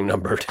cards being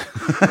numbered.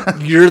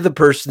 You're the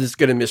person that's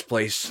going to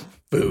misplace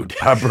food.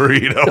 A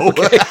burrito.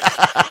 Okay.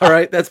 All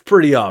right, that's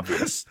pretty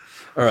obvious.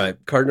 All right,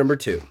 card number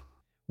 2.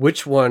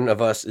 Which one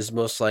of us is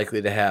most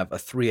likely to have a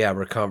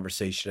 3-hour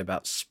conversation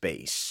about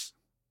space?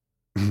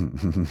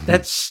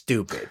 That's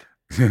stupid.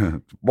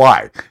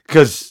 Why?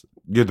 Because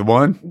you're the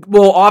one?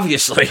 Well,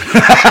 obviously.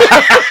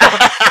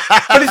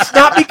 But it's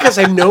not because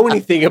I know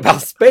anything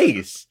about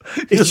space.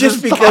 It's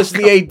just because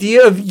the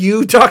idea of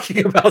you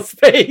talking about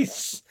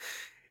space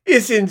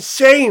is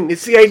insane.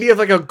 It's the idea of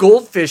like a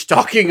goldfish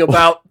talking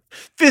about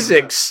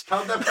physics.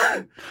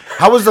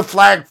 How was the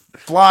flag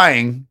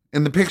flying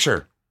in the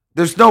picture?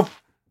 There's no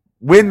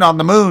wind on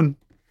the moon.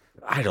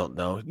 I don't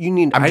know.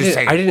 I'm just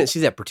saying. I didn't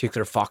see that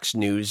particular Fox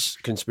News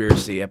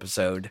conspiracy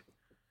episode.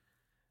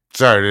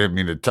 Sorry, I didn't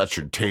mean to touch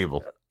your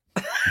table.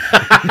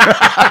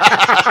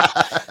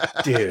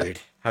 Dude,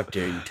 how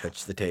dare you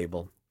touch the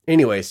table?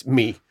 Anyways,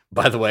 me,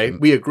 by the way,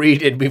 we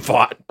agreed and we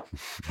fought.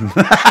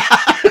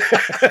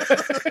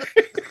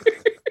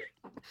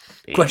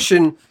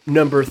 Question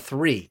number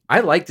 3. I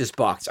like this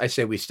box. I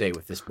say we stay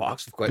with this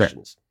box of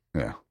questions.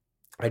 Yeah.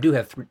 I do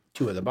have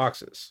 2 other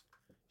boxes.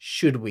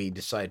 Should we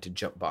decide to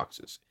jump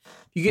boxes?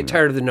 If you get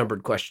tired of the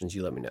numbered questions,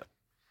 you let me know.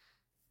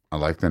 I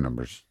like the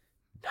numbers.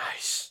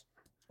 Nice.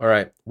 All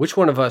right. Which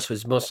one of us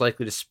was most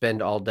likely to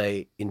spend all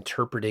day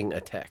interpreting a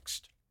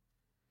text?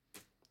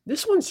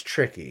 This one's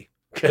tricky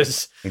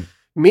because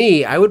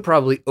me, I would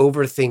probably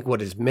overthink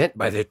what is meant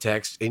by the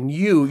text, and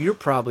you're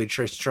probably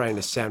just trying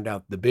to sound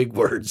out the big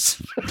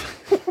words.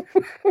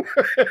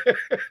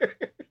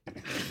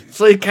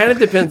 So it kind of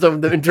depends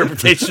on the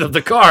interpretation of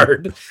the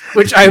card,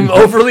 which I'm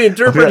overly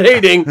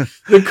interpreting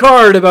the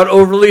card about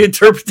overly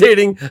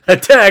interpreting a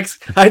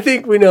text. I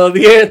think we know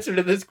the answer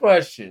to this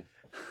question.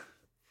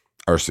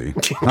 RC.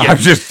 Yeah, I'm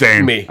just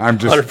saying. Me. I'm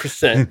just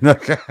 100%.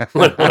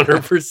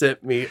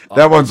 100% me.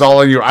 That one's all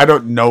on you. I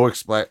don't know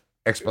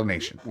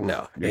explanation.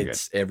 No, You're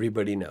it's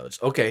everybody knows.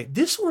 Okay,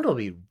 this one will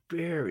be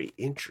very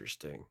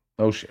interesting.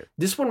 Oh shit.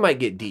 This one might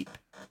get deep,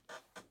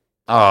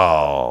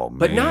 Oh man.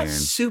 but not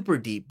super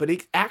deep. But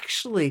it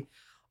actually,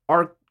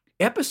 our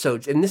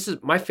episodes, and this is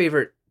my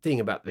favorite thing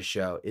about the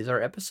show, is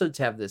our episodes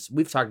have this.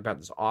 We've talked about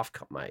this off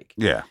mic.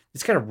 Yeah.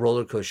 This kind of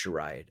roller coaster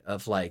ride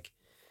of like,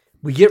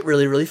 we get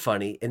really, really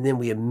funny, and then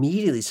we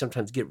immediately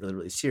sometimes get really,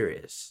 really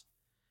serious.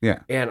 Yeah.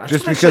 And I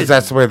Just think because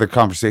that's the way the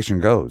conversation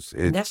goes.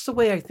 and that's the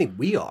way I think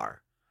we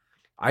are.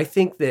 I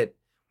think that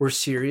we're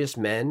serious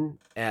men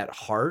at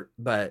heart,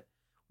 but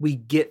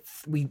we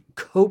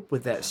cope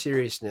with that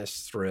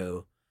seriousness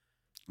through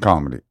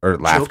comedy or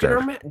joking laughter.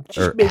 our just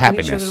or making each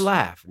happiness. other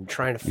laugh and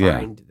trying to Yeah.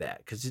 find that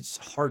because it's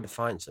hard to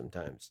find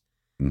sometimes.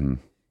 Mhm.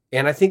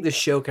 And I think the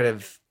show kind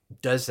of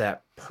does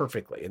that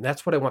perfectly, and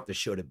that's what I want the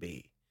show to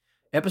be.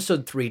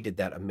 Episode 3 did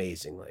that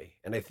amazingly,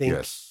 and I think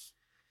Yes.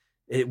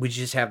 we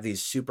just have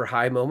these super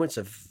high moments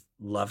of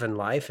love and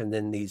life, and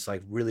then these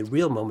like really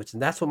real moments,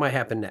 and that's what might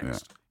happen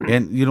next.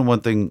 And you know,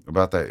 one thing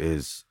about that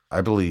is I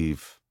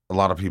believe a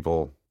lot of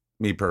people,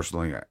 me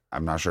personally,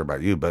 I'm not sure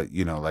about you, but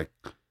you know, like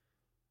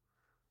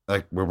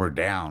when we're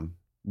down,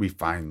 we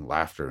find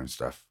laughter and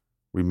stuff.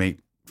 We make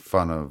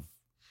fun of,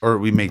 or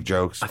we make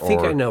jokes. I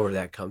think or, I know where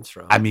that comes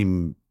from. I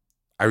mean,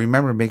 I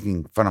remember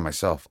making fun of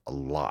myself a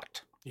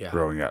lot yeah,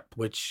 growing up.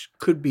 which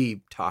could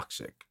be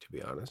toxic, to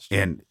be honest.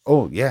 And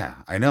oh yeah,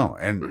 I know.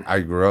 And I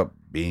grew up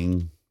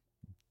being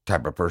the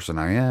type of person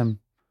I am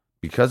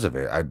because of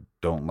it. I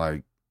don't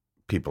like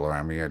people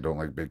around me. I don't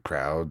like big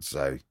crowds.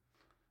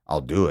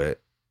 I'll do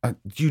it.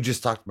 You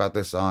just talked about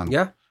this on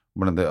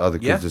one of the other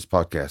kids'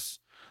 podcasts.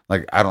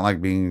 Like, I don't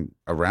like being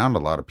around a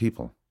lot of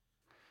people.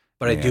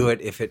 But I do it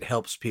if it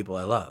helps people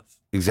I love.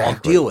 Exactly. I'll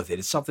deal with it.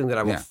 It's something that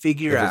I will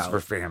figure out. If it's for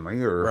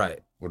family or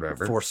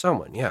whatever. For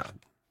someone, yeah.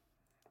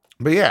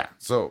 But yeah,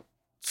 so,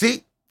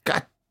 see?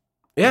 God.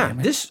 Yeah,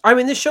 this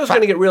show's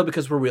going to get real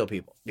because we're real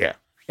people. Yeah.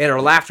 And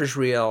our laughter's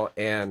real,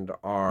 and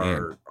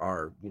our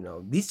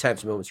these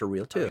types of moments are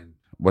real too.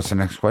 What's the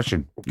next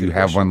question? Do you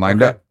have one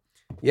lined up?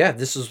 Yeah,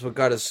 this is what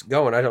got us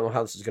going. I don't know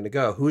how this is going to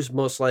go. Who's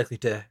most likely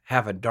to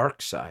have a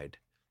dark side?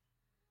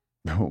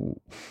 No.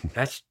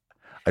 That's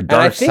a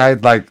dark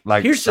side like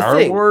here's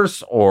Star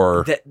Wars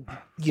or that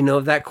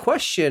that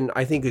question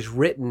I think is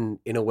written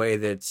in a way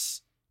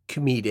that's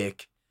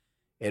comedic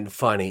and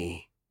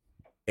funny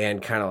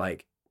and kind of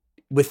like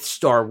with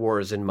Star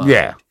Wars in mind.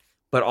 Yeah.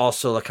 But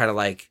also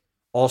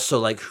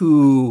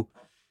who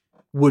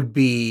would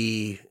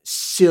be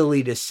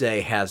silly to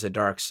say has a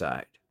dark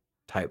side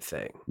type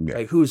thing. Yeah.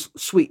 Like who's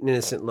sweet and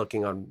innocent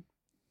looking on,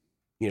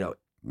 out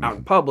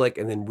in public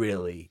and then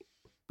really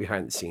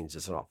behind the scenes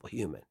is an awful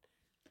human.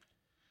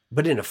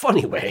 But in a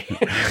funny way.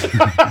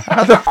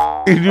 How the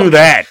f*** you do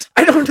that?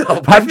 I don't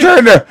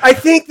know. I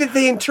think that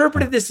they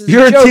interpreted this as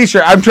You're a joke.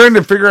 T-shirt. I'm trying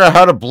to figure out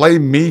how to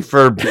blame me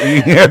for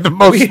being the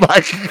most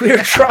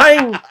We're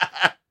trying.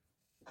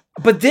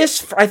 But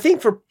this, I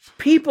think for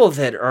people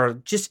that are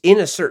just in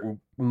a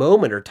certain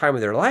moment or time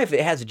of their life, it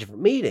has a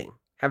different meaning.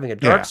 Having a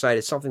dark side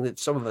is something that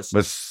some of us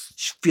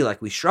feel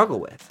like we struggle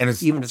with. And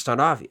even if it's not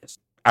obvious.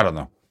 I don't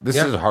know. This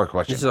is a hard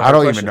question. I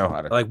don't even know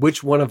how to. Like,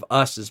 which one of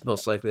us is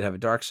most likely to have a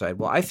dark side?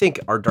 Well, I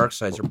think our dark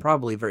sides are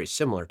probably very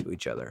similar to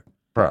each other.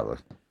 Probably.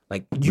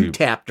 Like, you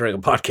tap during a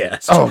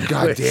podcast. Oh,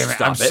 God damn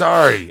it. I'm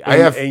sorry. I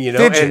have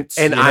fidgets.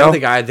 And I'm the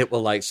guy that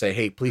will, like, say,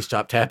 hey, please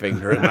stop tapping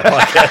during my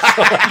podcast.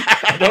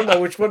 I don't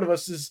know which one of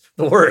us is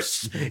the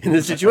worst in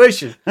this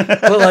situation.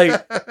 But,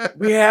 like,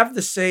 we have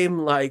the same,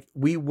 like,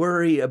 we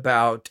worry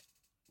about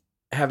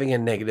having a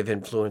negative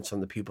influence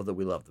on the people that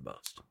we love the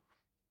most.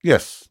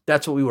 Yes.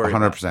 That's what we worry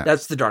 100%. About.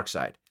 That's the dark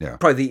side. Yeah.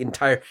 Probably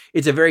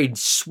it's a very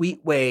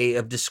sweet way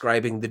of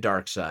describing the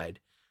dark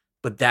side,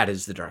 but that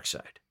is the dark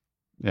side.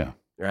 Yeah.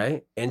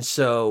 Right? And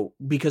so,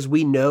 because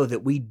we know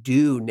that we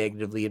do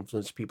negatively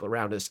influence people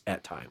around us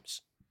at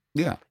times.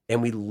 Yeah.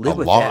 And we live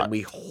with that and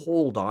we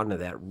hold on to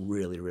that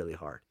really, really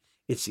hard.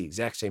 It's the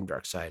exact same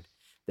dark side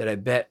that I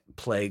bet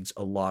plagues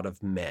a lot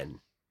of men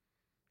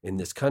in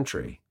this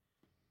country.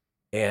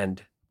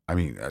 And I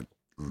mean,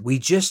 we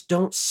just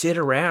don't sit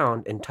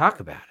around and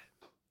talk about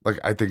it. Like,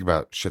 I think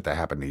about shit that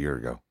happened a year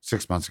ago,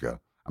 6 months ago.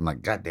 I'm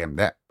like, God damn,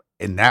 that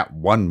in that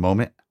one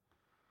moment,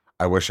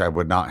 I wish I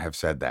would not have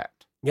said that.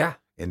 Yeah.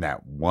 In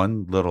that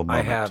one little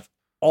moment. I have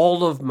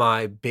all of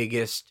my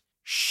biggest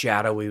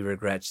shadowy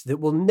regrets that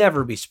will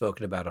never be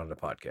spoken about on a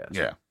podcast.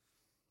 Yeah.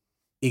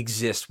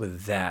 Exist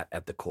with that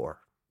at the core.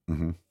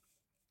 Mm-hmm.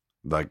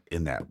 Like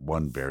in that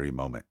one very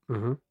moment.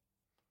 Mm-hmm.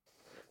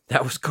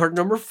 That was card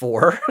number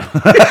 4.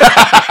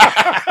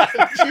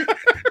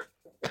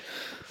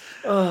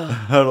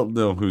 I don't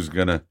know who's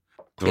gonna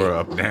throw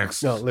up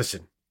next. No,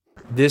 listen.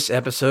 This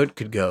episode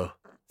could go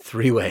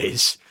 3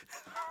 ways.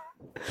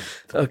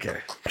 Okay.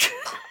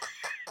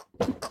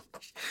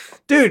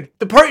 Dude,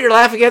 the part you're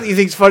laughing at that you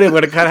think is funny, I'm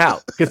going to cut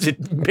out because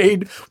it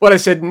made what I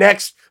said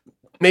next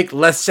make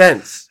less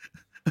sense.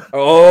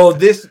 Oh,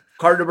 this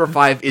card number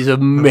 5 is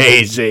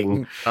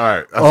amazing. All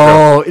right.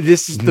 Oh,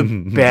 this is the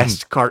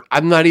best card.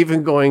 I'm not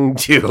even going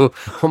to.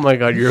 Oh my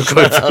God, you're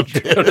going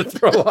to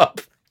throw up.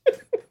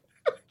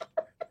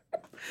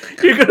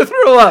 You're going to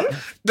throw up.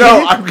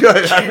 No, I'm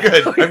good. I'm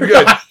good. I'm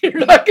good.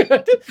 You're not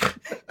good.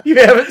 You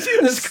haven't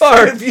seen this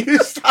card. You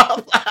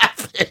stop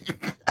laughing.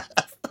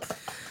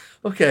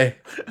 Okay.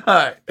 All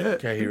right.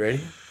 Okay, you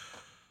ready?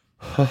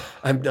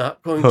 I'm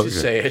not going to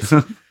say it.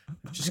 I'm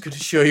just going to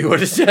show you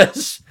what it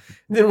says.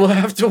 And then we'll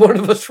have to one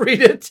of us read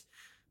it.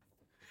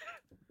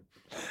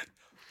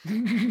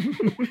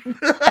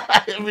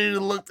 I haven't even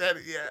looked at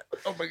it yet.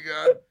 Oh my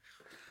God.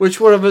 Which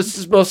one of us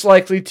is most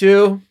likely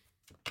to?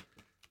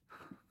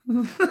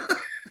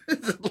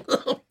 It's a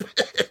little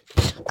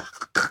bitch.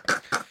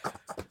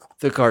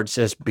 The card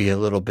says be a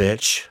little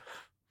bitch.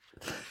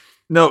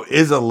 No,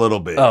 is a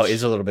little bitch. Oh,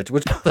 is a little bitch.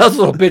 Which that was a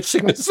little bitch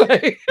thing to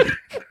say.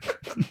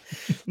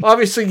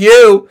 Obviously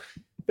you.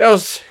 That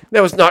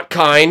was not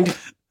kind.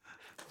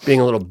 Being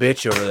a little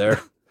bitch over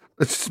there.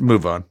 Let's just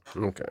move on.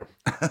 Okay.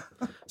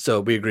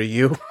 So we agree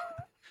you?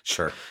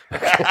 Sure.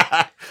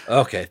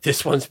 Okay.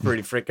 This one's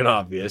pretty freaking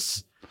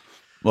obvious.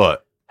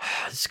 What?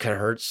 This kind of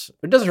hurts.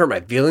 It doesn't hurt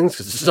my feelings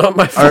because it's not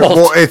my fault. Right,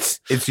 well,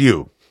 it's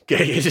you.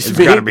 Okay, it's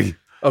me. Gotta be.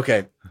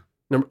 Okay.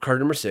 Card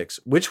number 6.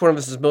 Which one of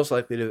us is most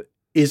likely to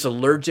is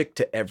allergic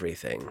to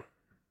everything?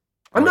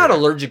 I'm not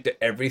allergic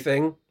to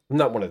everything. I'm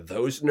not one of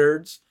those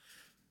nerds,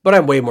 but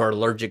I'm way more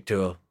allergic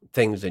to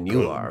things than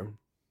you are.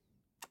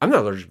 I'm not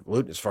allergic to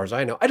gluten as far as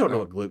I know. I don't know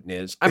what gluten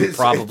is. I'm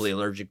probably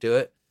allergic to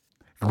it.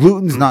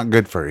 Gluten's not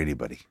good for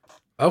anybody.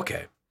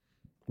 Okay.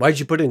 Why'd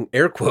you put in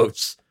air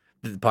quotes?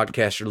 the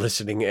podcast you're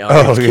listening.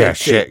 Oh yeah,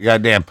 shit,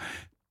 goddamn.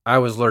 I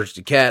was allergic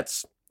to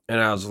cats, and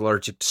I was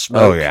allergic to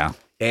smoke. Oh yeah,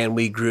 and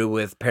we grew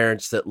with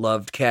parents that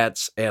loved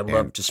cats and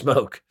loved to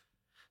smoke.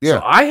 Yeah.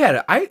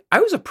 So I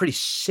was a pretty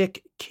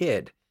sick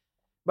kid,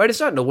 but it's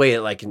not in a way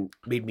it like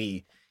made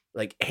me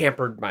like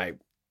hampered my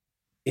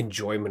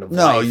enjoyment of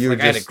life. You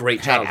like, I had a great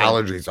had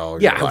childhood. allergies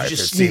all Yeah, your I was life.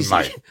 just It seemed sneezy.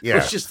 like, I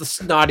was just the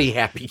snotty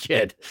happy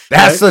kid.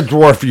 That's right? the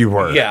dwarf you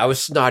were. Yeah, I was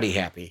snotty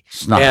happy.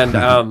 Snot. And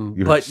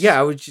You were but yeah,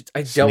 I dealt with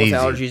sneezy.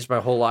 allergies my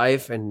whole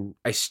life, and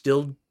I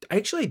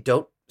actually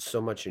don't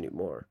so much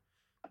anymore.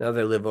 Now that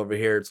I live over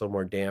here, it's a little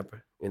more damp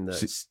in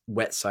the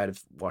wet side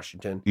of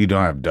Washington. You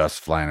don't have dust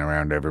flying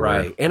around everywhere.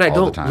 Right. And I all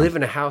don't the time. live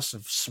in a house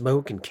of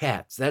smoke and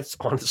cats. That's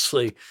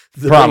honestly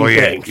the Probably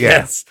main it, thing. yeah.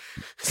 That's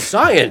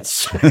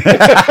science.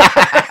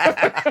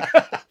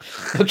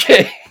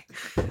 Okay.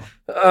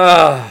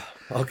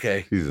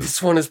 Okay. Jesus.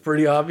 This one is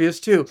pretty obvious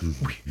too.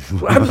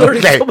 I'm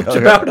learning so much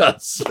about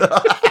us.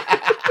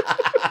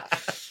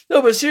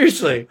 No, but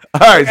seriously. All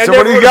right, so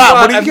what do you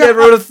got? I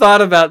never would have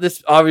thought about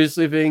this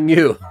obviously being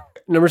you.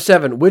 Number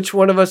 7. Which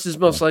one of us is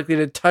most likely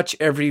to touch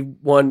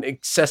everyone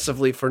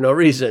excessively for no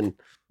reason?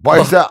 Why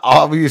is that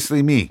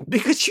obviously me?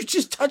 Because you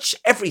just touch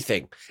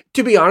everything.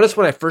 To be honest,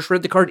 when I first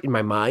read the card in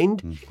my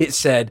mind, it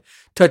said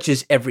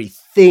touches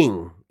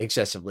everything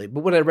excessively.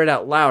 But when I read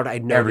out loud, I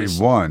noticed.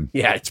 Everyone.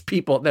 Yeah, it's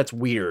people. That's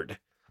weird.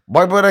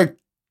 Why would I?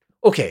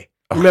 Okay,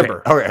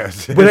 remember.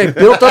 Okay. When I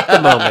built up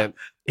the moment,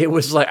 it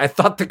was like, I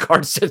thought the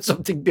card said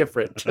something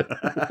different.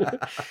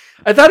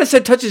 I thought it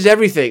said touches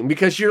everything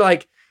because you're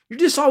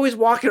just always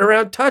walking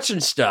around touching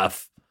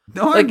stuff.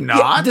 No, Like, I'm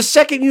not. the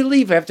second you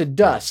leave, I have to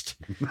dust.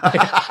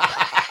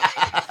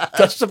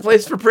 Touch the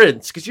place for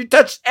prints because you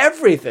touched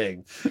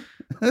everything.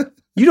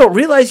 You don't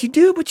realize you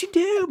do, but you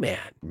do, man.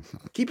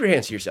 Keep your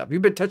hands to yourself.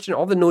 You've been touching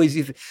all the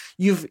noisy.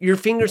 Your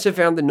fingers have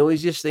found the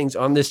noisiest things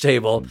on this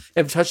table and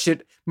have touched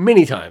it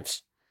many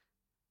times.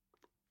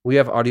 We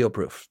have audio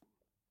proof.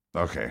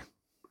 Okay.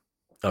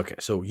 Okay,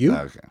 so you.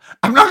 Okay.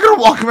 I'm not gonna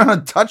walk around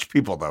and touch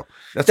people though.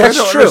 That's what I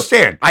don't true.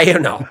 understand. I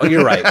don't know. Oh,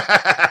 you're right.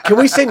 Can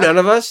we say none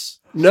of us?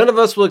 None of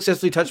us will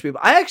excessively touch people.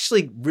 I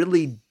actually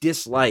really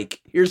dislike.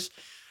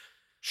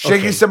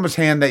 Shaking someone's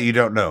hand that you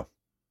don't know.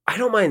 I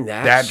don't mind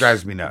that. That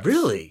drives me nuts.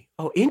 Really?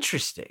 Oh,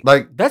 interesting.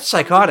 Like, That's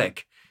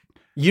psychotic.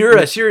 You're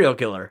a serial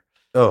killer.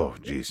 oh,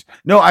 geez.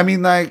 No, I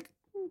mean, like,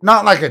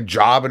 not like a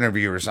job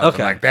interview or something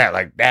Okay. like that.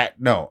 Like that.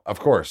 No, of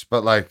course.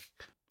 But like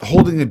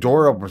holding the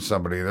door open with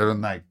somebody, they're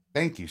like,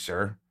 thank you,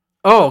 sir.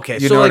 Oh, okay.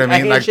 You So know like what I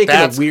mean? a Like, handshake in a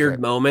that's weird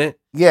good. moment,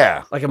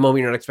 Yeah. like a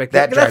moment you're not expecting.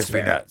 That That's drives me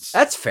fair. nuts.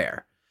 That's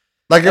fair.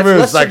 Like if That's it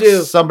less was to like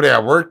do- somebody I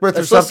work with or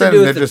That's less something, to do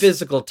and with they're the just,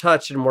 physical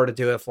touch and more to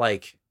do with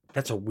like,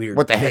 that's a weird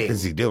what the thing. heck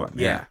is he doing?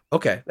 Yeah.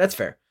 Okay. That's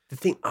fair. The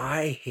thing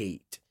I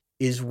hate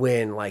is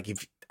when like,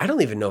 if I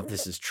don't even know if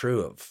this is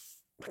true of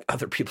like,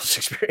 other people's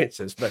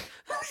experiences, but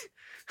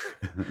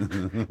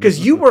because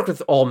you work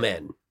with all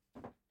men.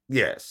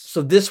 Yes.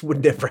 So this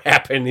would never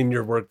happen in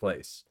your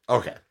workplace.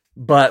 Okay.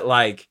 But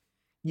like,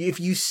 if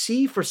you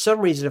see, for some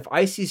reason, if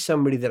I see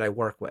somebody that I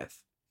work with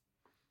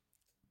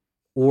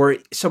or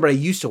somebody I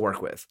used to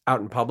work with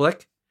out in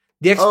public,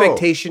 the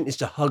expectation is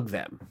to hug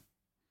them.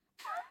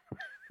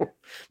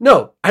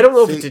 No, I don't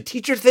know if it's a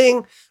teacher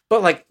thing,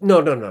 but like, no.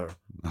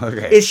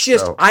 Okay. It's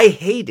just, so- I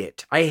hate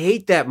it. I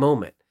hate that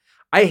moment.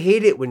 I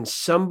hate it when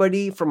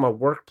somebody from a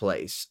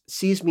workplace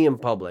sees me in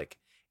public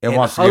and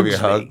wants to give you a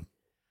hugs hug. me.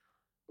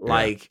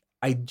 Like,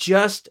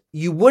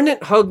 you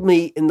wouldn't hug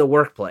me in the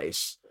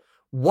workplace.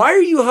 Why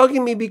are you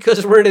hugging me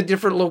because we're in a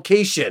different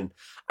location?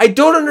 I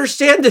don't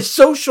understand the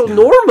social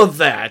norm of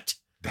that.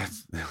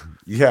 That's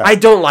yeah. I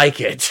don't like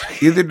it.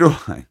 Either do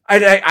I.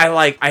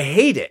 I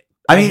hate it.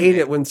 I I mean, hate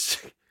it when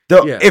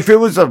yeah. If it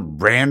was a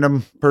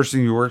random person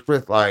you worked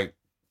with, like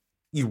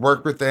you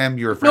work with them,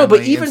 you're friendly. No,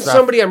 but even and stuff,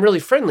 somebody I'm really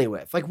friendly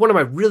with, like one of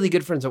my really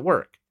good friends at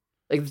work,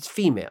 like it's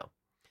female,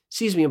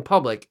 sees me in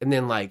public, and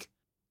then like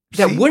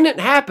that See- wouldn't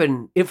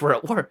happen if we're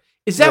at work.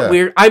 Is that Yeah.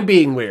 weird? I'm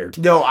being weird.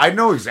 No, I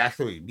know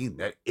exactly what you mean.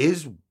 That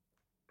is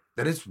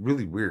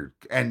really weird.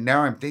 And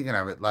now I'm thinking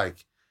of it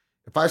like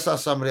if I saw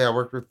somebody I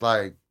worked with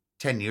like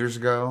 10 years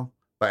ago,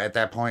 but at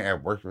that point I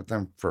worked with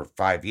them for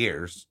 5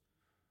 years,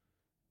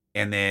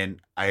 and then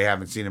I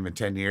haven't seen them in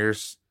 10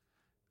 years,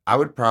 I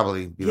would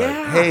probably be like,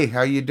 Yeah. "Hey,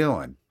 how you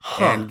doing?"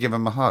 Huh. and give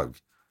them a hug.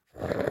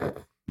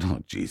 Oh,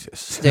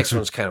 Jesus. This next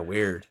one's kind of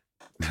weird.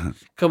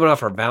 Coming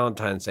off our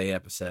Valentine's Day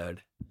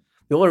episode.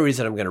 The only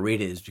reason I'm going to read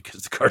it is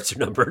because the cards are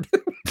numbered.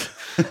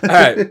 All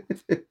right.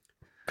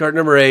 Card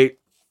number 8.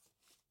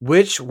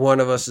 Which one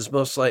of us is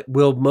hold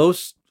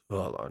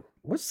on.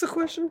 What's the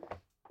question?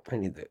 I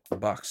need the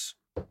box.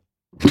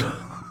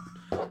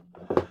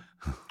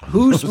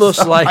 Who's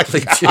most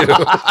likely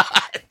to?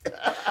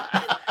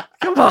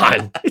 Come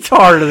on. It's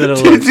harder than it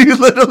Dude, looks. you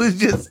literally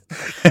just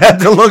had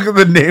to look at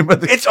the name of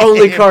the It's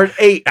only game. card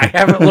 8. I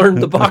haven't learned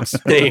the box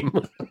name.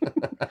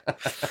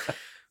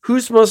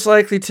 Who's most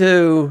likely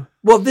to?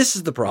 Well, this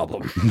is the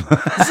problem.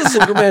 This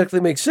doesn't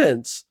grammatically make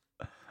sense.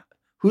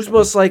 Who's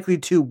most likely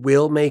to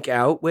will make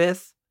out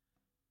with?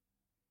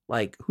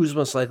 Like, who's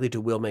most likely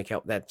to will make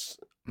out? That's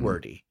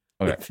wordy.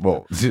 Okay.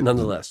 Well,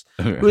 Nonetheless,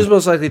 who's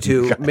most likely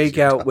to make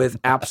out with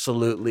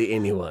absolutely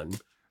anyone?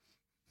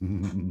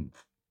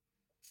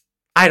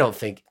 I don't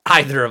think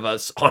either of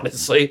us,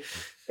 honestly,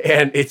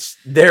 and it's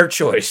their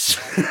choice.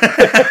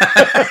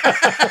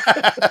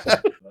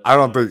 I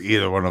don't think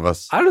either one of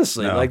us.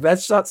 Honestly, No. like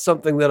that's not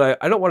something that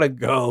I don't want to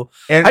go.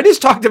 And I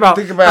just talked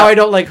about, how I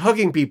don't like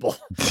hugging people.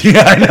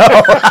 yeah, I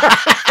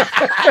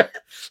know.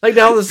 Like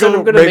now all of a sudden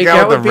I'm going to make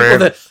out with people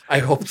that I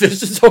hope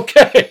this is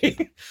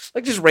okay.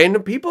 Like just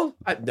random people?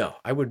 No,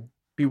 I would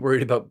be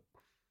worried about.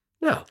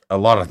 No. A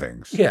lot of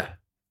things. Yeah.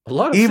 A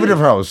lot of Even things.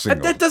 if I was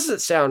single. That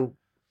doesn't sound.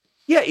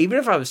 Yeah, even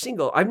if I was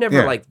single, I've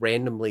never like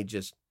randomly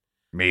just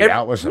made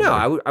out with somebody.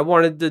 No, I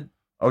wanted to.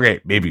 Okay,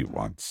 maybe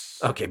once.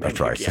 Okay, maybe,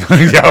 twice. yeah.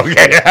 Yeah,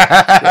 okay.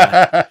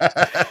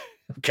 Yeah.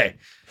 Okay.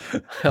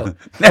 Oh,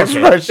 Next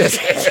okay. question.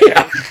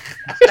 Yeah.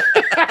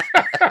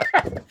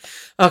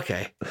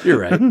 Okay, you're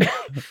right.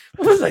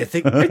 What was I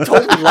thinking? I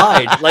totally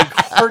lied, like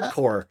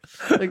hardcore,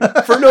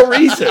 like for no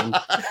reason.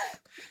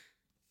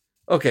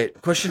 Okay,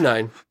 question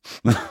 9.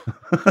 These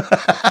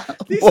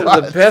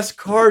are the best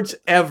cards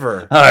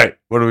ever. All right,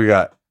 what do we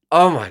got?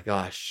 Oh my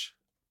gosh.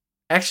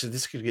 Actually,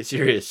 this could get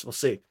serious. We'll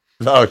see.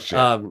 Oh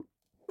shit.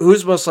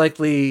 Who's most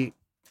likely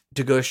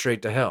to go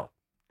straight to hell?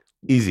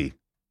 Easy.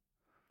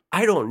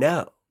 I don't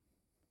know.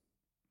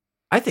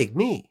 I think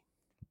me.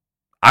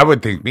 I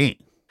would think me.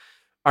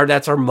 Or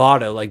that's our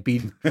motto, like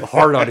be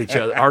hard on each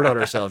other, hard on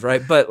ourselves,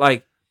 right? But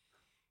like,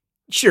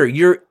 sure,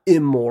 you're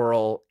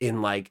immoral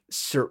in like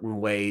certain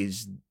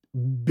ways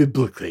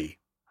biblically.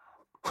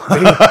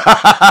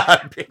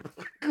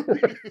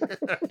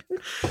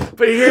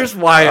 But here's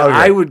why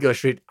I would go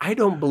straight. I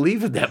don't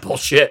believe in that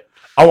bullshit.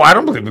 Oh, I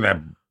don't believe in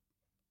that.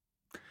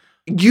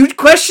 You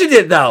questioned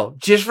it though,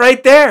 just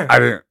right there. I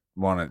didn't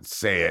want to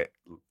say it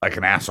like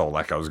an asshole,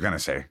 like I was gonna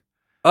say.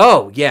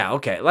 Oh yeah,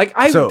 okay. Like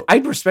I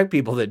respect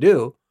people that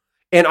do,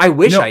 and I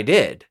wish I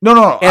did.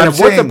 No. And I've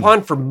worked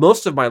upon for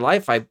most of my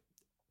life. I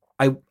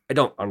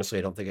don't honestly.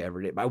 I don't think I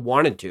ever did. But I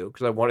wanted to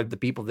because I wanted the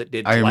people that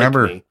did. I like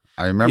remember. me,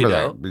 I remember you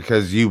that know?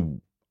 because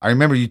I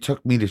remember you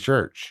took me to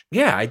church.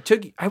 Yeah, I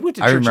went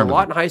to church a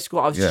lot in high school.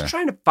 I was Yeah. just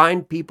trying to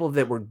find people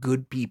that were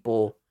good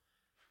people.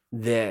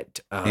 That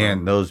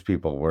And those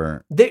people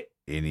weren't they.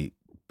 any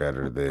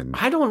better than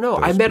I don't know.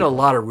 I those met a people.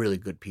 lot of really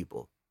good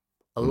people,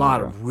 a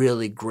lot Yeah. of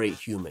really great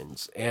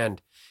humans,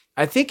 and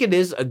I think it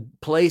is a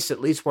place,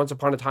 at least once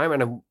upon a time,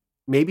 and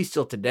maybe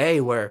still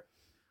today, where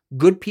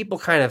good people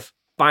kind of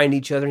find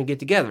each other and get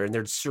together, and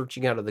they're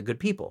searching out of the good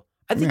people.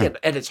 I think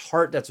at its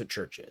heart, that's what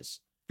church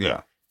is.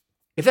 Yeah.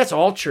 If that's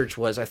all church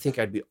was, I think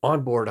I'd be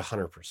on board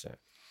 100%.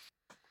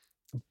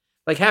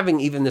 Like having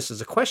even this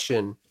as a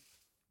question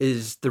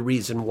is the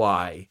reason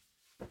why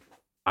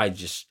I'll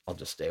just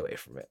stay away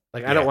from it.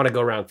 Like I don't want to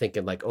go around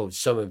thinking like, oh,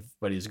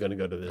 somebody's going to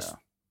go to this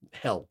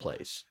hell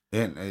place,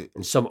 And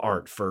some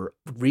aren't for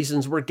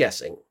reasons we're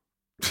guessing.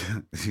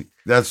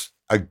 that's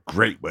a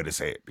great way to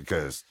say it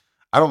because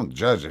I don't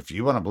judge. If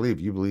you want to believe,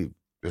 you believe.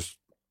 Just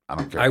I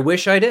don't care. I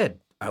wish I did.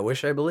 I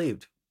wish I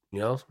believed. You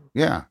know,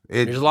 Yeah,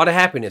 there's a lot of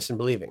happiness in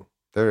believing.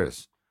 There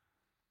is,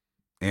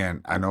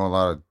 and I know a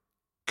lot of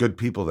good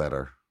people that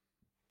are,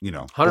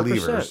 100%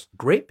 believers,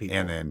 great people.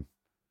 and then,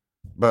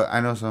 but I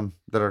know some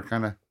that are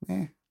kind of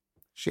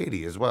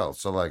shady as well.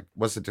 So, like,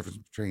 what's the difference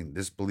between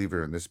this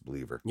believer and this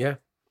believer? Yeah,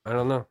 I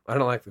don't know. I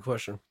don't like the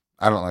question.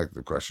 I don't like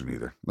the question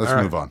either. Let's All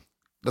right. move on.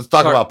 Let's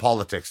talk about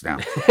politics now.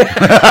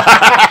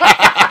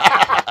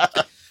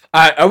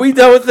 Are we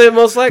done with the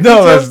most likely?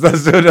 No, let's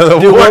do another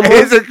one. What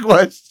is a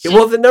question?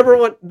 Well,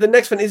 the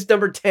next one is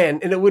number 10,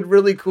 and it would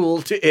really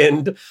cool to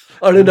end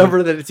on a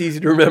number that it's easy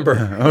to remember.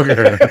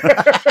 Okay.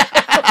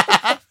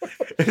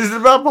 Is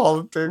it about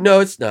politics? No,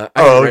 it's not.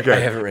 Oh, I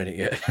okay. haven't read it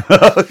yet.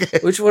 Okay.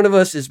 Which one of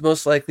us is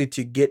most likely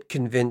to get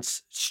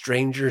convinced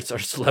strangers are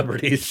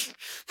celebrities?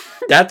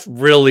 That's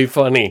really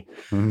funny.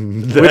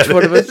 Which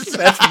one of us?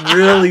 That's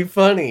really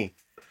funny.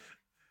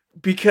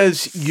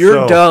 Because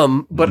you're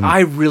dumb, but I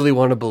really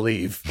want to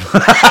believe.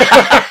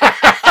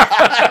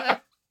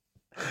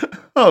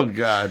 Oh,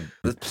 God.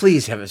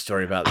 Please have a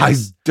story about I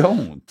this.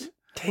 don't.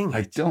 Dang I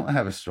it. don't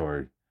have a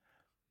story.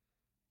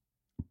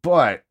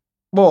 But,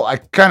 well, I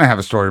kind of have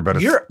a story, but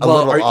it's a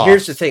little off.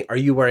 Here's the thing. Are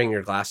you wearing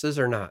your glasses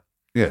or not?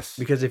 Yes.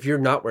 Because if you're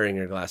not wearing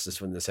your glasses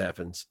when this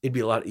happens, it'd be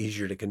a lot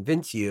easier to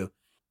convince you,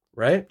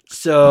 right?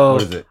 So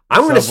What is it?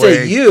 I'm going to say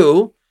Subway?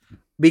 you,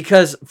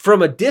 because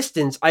from a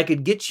distance, I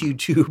could get you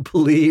to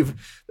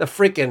believe the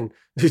freaking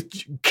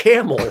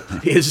camel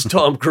is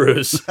Tom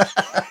Cruise.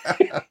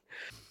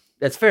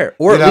 That's fair.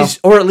 Or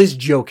at least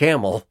Joe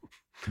Camel,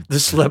 the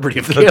celebrity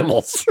of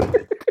camels.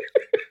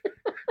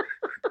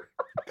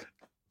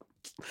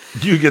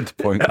 You get the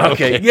point.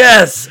 Okay.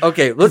 Yes.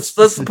 Okay. Let's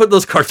put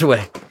those cards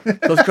away.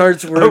 Those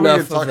cards were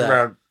enough of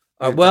that.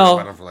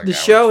 The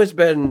show has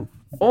been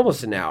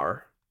almost an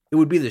hour. It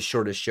would be the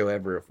shortest show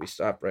ever if we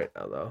stopped right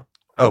now, though.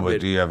 Oh, but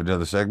do you have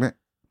another segment?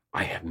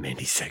 I have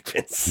many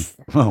segments.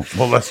 Oh,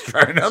 well, let's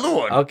try another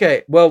one.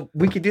 Okay. Well,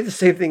 we could do the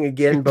same thing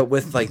again, but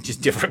with like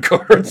just different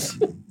cards.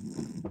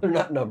 They're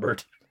not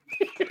numbered.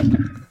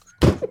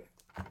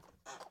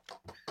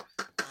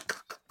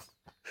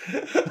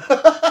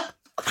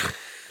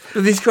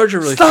 But these cards are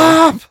really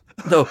Stop!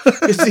 fun. No,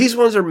 because these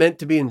ones are meant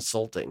to be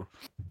insulting,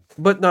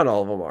 but not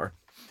all of them are.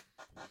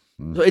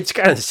 So it's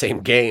kind of the same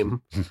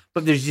game,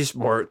 but there's just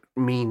more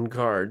mean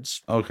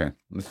cards. Okay,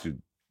 let's do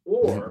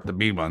Or the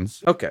mean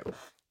ones. okay,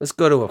 let's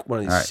go to one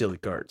of these All right. silly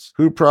cards.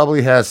 Who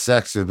probably has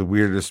sex to the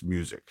weirdest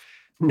music?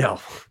 No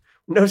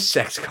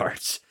sex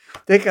cards.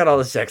 Take out all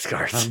the sex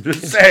cards. I'm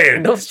just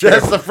saying. No,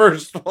 That's the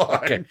first one.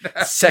 Okay,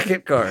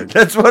 second card.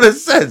 That's what it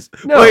says.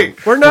 No,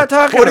 Wait, we're not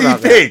talking what do you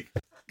about that. think?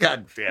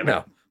 God damn it.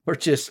 No, we're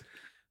just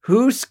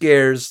who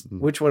scares.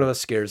 Which one of us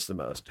scares the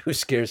most? Who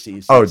scares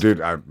these? Oh,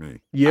 dude,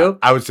 me. You?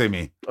 I would say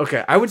me.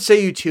 Okay, I would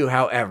say you too.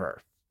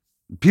 However,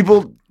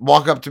 People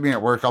walk up to me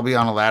at work. I'll be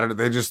on a ladder.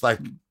 They just like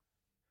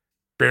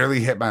barely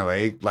hit my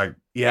leg, like,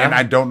 yeah. and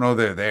I don't know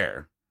they're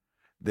there.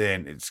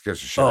 Then it scares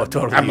the shit. Oh, out of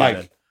me. totally. I'm yeah, like,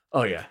 then.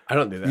 Oh yeah, I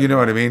don't do that. you know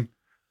what I mean?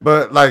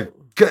 But like,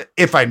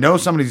 if I know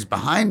somebody's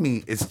behind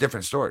me, it's a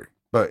different story.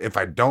 But if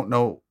I don't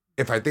know,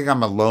 if I think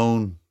I'm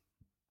alone,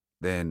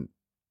 then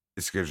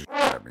it scares the shit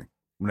out of me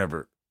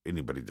whenever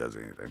anybody does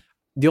anything.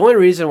 The only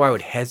reason why I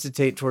would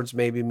hesitate towards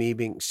maybe me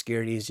being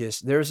scared is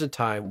just there was a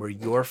time where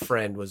your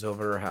friend was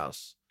over at our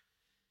house.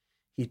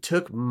 He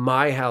took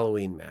my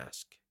Halloween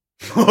mask.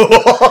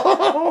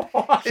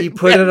 He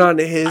put it on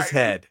his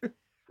head.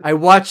 I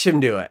watched him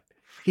do it.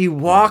 He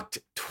walked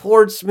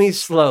towards me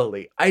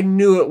slowly. I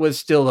knew it was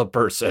still a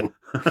person.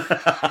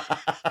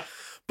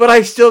 But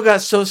I still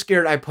got so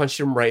scared I punched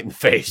him right in the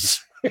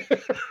face.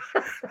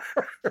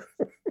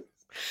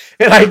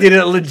 And I did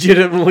it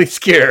legitimately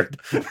scared.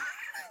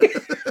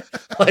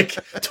 Like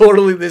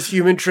totally this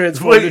human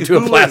transformed Wait, into a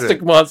who was plastic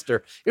it?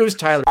 monster. It was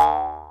Tyler.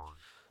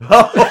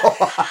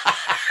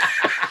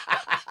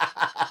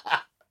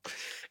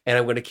 And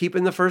I'm going to keep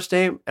in the first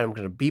name and I'm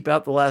going to beep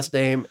out the last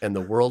name and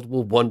the world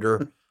will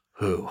wonder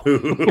who.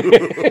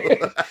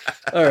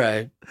 All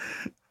right.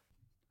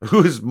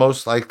 Who is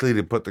most likely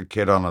to put the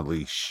kid on a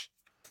leash?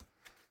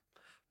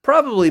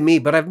 Probably me,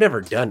 but I've never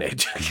done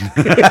it.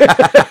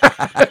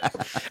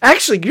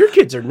 Actually, your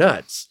kids are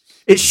nuts.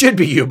 It should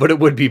be you, but it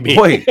would be me.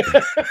 Wait,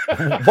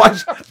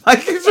 what? My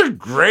kids are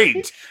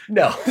great.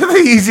 No. They're the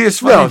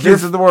easiest No, fucking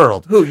kids in the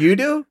world. Who, you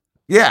do?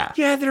 Yeah.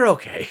 Yeah, they're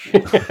okay.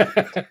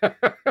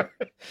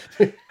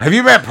 Have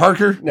you met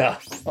Parker? No.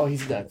 Oh,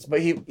 he's nuts.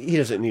 But he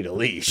doesn't need a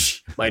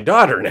leash. My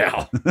daughter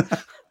now.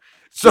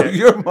 So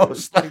you're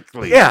most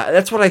likely. Yeah,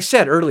 that's what I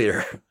said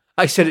earlier.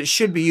 I said it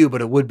should be you,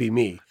 but it would be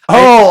me.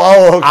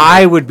 Oh, okay.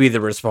 I would be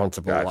the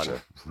responsible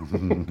Gotcha.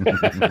 one.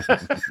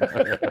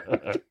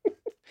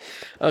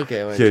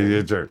 Okay. my Okay, turn.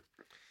 your turn.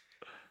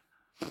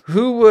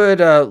 Who would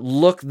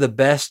look the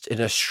best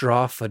in a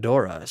straw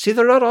fedora? See,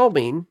 they're not all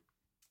mean.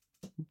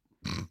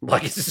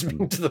 Like, is this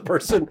mean to the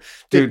person?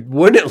 Dude,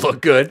 wouldn't it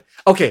look good?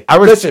 Okay,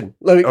 listen.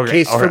 Let me Okay,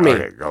 case for me.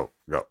 Okay, go.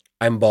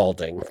 I'm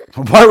balding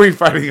Why are we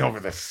fighting over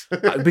this?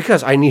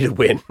 because I need a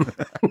win.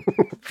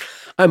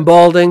 I'm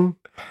balding.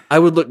 I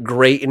would look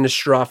great in a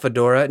straw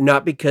fedora,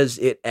 not because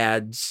it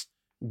adds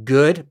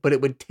good, but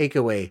it would take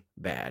away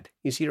bad.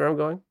 You see where I'm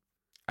going?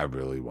 I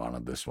really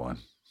wanted this one.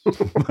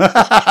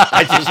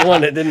 I just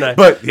won it, didn't I?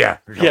 But yeah,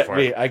 go Yeah, for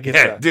me. it. I get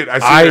Yeah, that. dude, I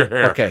see your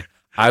hair. Okay.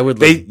 I would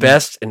They- look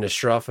best in a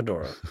straw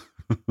fedora.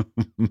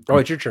 Oh,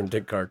 it's your turn to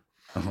take a card.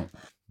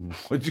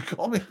 What'd you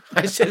call me?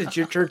 I said it's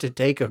your turn to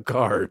take a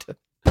card.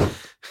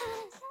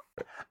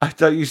 I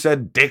thought you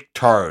said Dick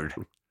Tard.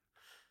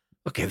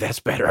 Okay, that's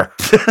better.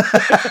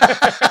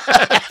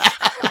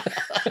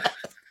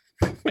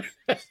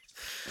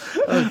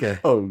 Okay.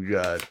 Oh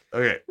God.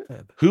 Okay.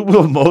 Who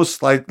will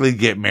most likely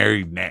get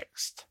married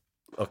next?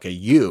 Okay,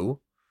 you.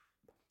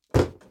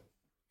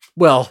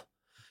 Well,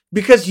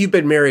 because you've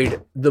been married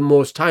the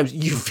most times,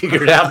 you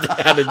figured out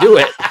how to do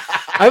it.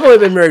 I've only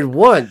been married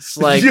once.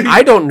 Like,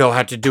 I don't know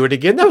how to do it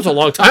again. That was a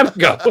long time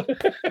ago.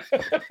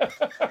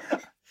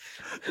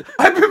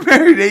 I've been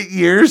married 8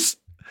 years.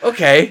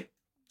 Okay.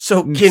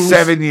 So can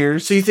 7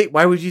 years. So you think?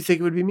 Why would you think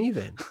it would be me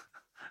then?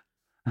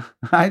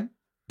 I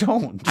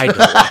don't.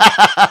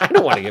 I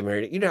don't want to get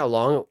married. You know how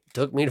long it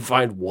took me to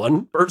find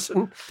one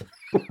person?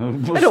 I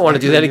don't want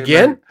to do that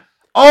again.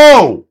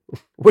 Oh,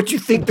 What you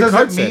think the does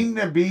card it said? mean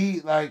to be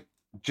like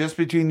just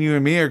between you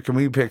and me, or can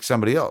we pick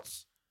somebody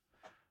else?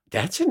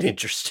 That's an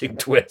interesting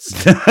twist.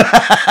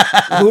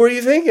 Who are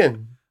you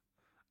thinking?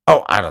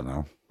 Oh, I don't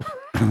know.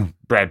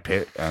 Brad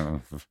Pitt. I don't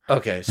know.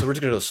 Okay, so we're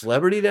just gonna go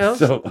celebrity now.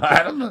 So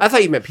I don't know. I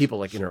thought you meant people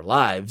like in our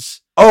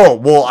lives, Oh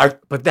well,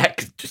 but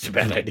that's just a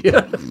bad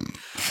idea.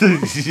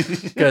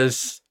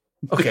 Because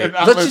okay, Dude,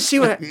 I'm let's just see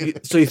what.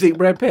 So you think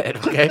Brad Pitt?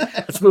 Okay,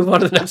 let's move on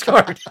to the next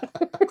card.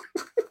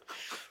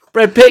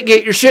 Brad Pitt,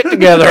 get your shit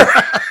together.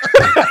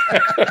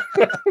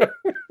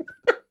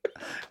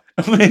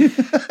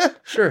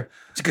 Sure,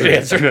 it's a good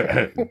answer.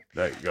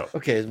 There you go.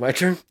 Okay, it's my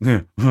turn.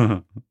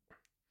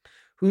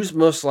 Who's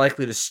most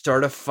likely to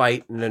start a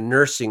fight in a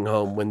nursing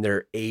home when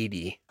they're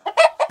 80?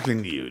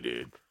 Fucking you,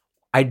 dude.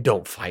 I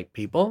don't fight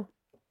people.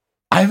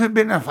 I haven't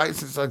been in a fight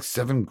since like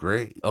 7th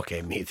grade.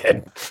 Okay, me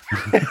then.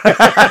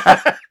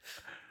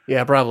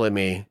 Yeah, probably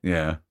me.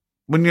 Yeah.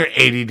 When you're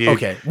 80, dude.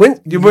 Okay,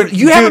 when you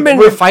Dude, haven't been in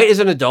a when- fight as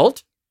an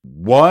adult?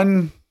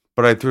 One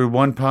but I threw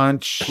one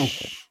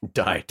punch.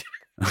 Died.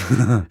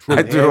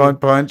 I threw one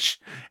punch,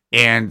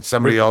 and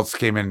somebody else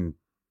came in.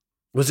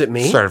 Was it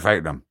me? Started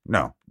fighting them.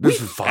 No, We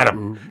this was at a.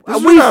 fought.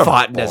 this We was at a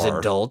fought as bar.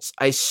 adults.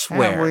 I Have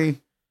swear.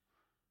 we?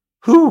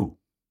 Who?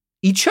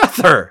 Each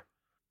other.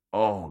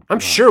 Oh, I'm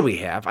God. sure we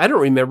have. I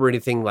don't remember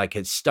anything like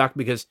it stuck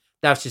because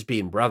that's just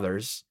being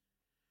brothers.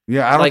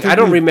 Yeah, I don't. I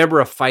don't remember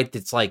a fight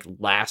that's like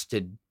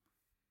lasted,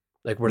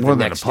 like where More the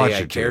than a next punch day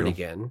I or cared two.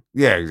 again.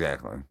 Yeah,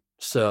 exactly.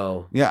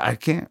 So, Yeah, I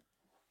can't.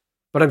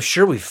 but I'm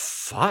sure we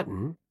fought.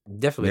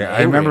 Definitely. Yeah, been I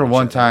angry remember at each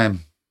one other. time.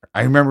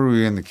 I remember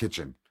we were in the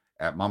kitchen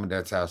at mom and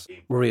dad's house.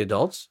 Were we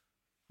adults?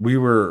 We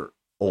were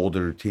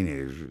older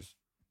teenagers,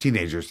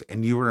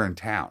 and you were in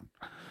town.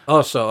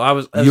 Oh, so I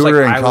was. You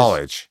were in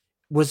college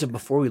Was it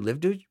before we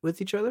lived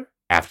with each other?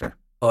 after.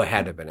 Oh, it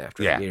had to have been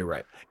after. Yeah. You're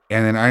right.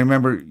 And then I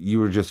remember you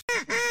were just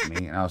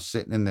me, and I was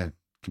sitting in the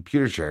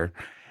computer chair,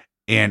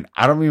 and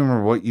I don't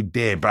remember what you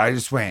did, but I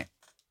just went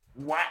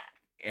whack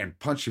and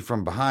punched you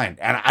from behind,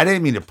 and I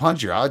didn't mean to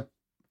punch you. I You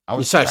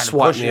was started trying to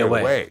swatting push me you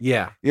away.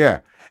 Yeah. Yeah,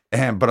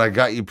 but I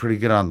got you pretty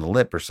good on the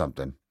lip or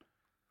something.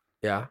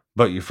 Yeah.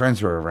 But your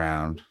friends were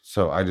around,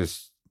 so I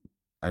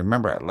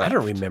remember I I left.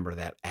 don't remember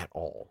that at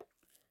all.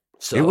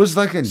 So It was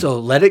like so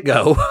let it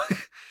go.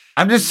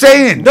 I'm just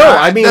saying. No,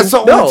 I mean, that's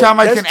the no, only time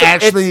I that's can the-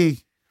 actually.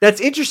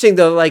 That's interesting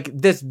though. Like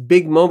this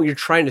big moment, you're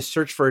trying to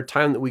search for a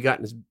time that we got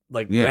in this,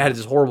 like we Yeah. had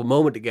this horrible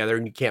moment together,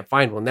 and you can't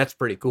find one. That's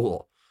pretty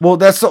cool. Well,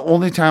 that's the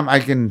only time I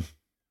can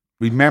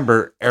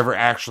remember ever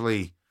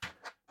actually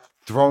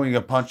throwing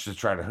a punch to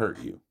try to hurt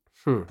you.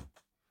 Hmm.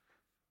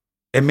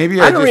 And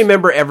maybe I I don't just,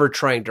 remember ever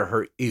trying to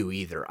hurt you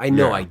either. I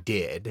know Yeah. I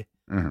did.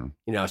 Mhm.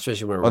 You know,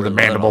 especially when we Or were the little,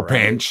 mandible right?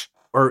 pinch.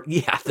 Or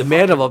yeah, the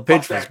mandible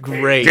pinch was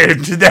great. Dude,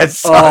 that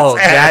sucks. Oh,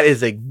 that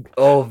is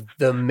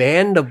the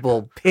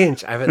mandible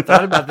pinch. I haven't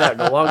thought about that in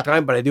a long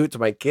time, but I do it to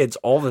my kids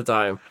all the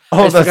time. I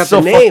Oh, just forgot that's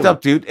so the name. fucked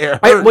up, dude. It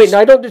hurts. Wait, no,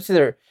 I don't do it to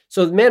their.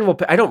 So the mandible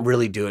pinch, I don't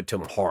really do it to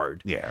them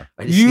hard. Yeah.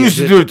 I just You used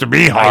to do it to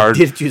me hard. I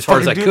did it to you as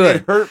hard as I Fucking could.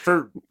 Dude, it hurt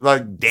for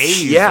like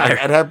days. Yeah. Like,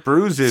 I'd have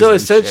bruises. So and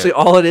essentially, shit.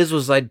 all it is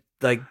was I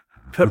like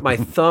put my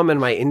thumb and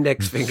my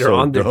index finger So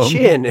on the dumb.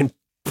 chin and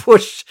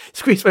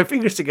squeeze my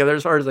fingers together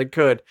as hard as I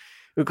could.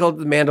 We called it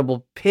the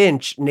mandible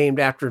pinch, named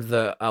after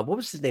the what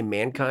was his name?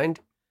 Mankind.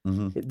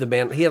 Mhm. The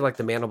man, he had like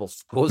the mandible.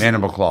 What was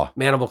Mandible claw. it?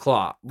 Mandible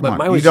claw. Come But on.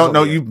 mine You was don't just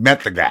know. over- You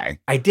met the guy.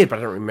 I did, but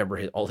I don't remember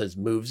all his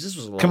moves. This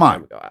was a long Come on.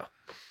 time ago. Wow.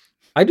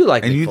 I do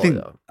like And Mick you Foley,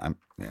 think though.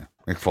 yeah,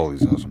 Mick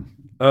Foley's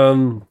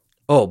awesome.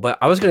 Oh, but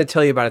I was going to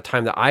tell you about a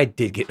time that I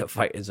did get in a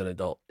fight as an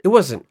adult. It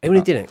wasn't. I mean,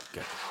 it didn't.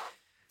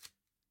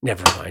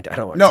 Never mind. I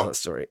don't want to No. tell that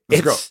story.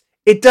 Let's go.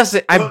 It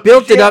doesn't. I Well,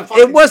 built you it up.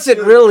 can't It wasn't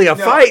fucking- really a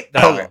no. fight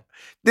though. Okay.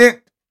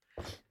 Then,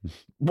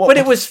 But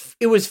it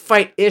was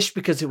fight-ish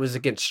because it was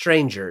against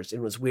strangers. It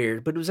was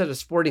weird, but it was at a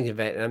sporting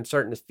event, and I'm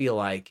starting to feel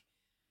like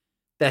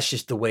that's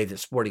just the way that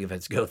sporting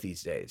events go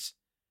these days.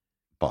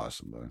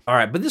 possibly. All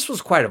right, but this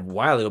was quite a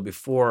while ago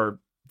before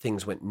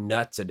things went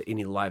nuts at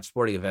any live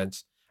sporting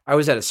events. I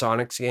was at a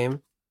Sonics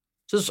game.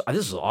 So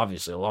this is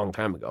obviously a long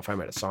time ago if I'm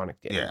at a Sonic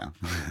game. Yeah.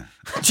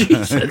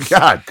 Jesus.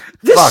 God.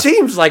 This fuck.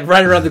 seems like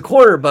right around the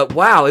corner, but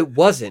wow, it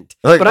wasn't.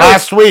 Like but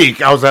last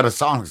week, I was at a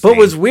song. But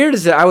what's weird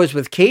is that I was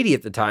with Katie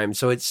at the time,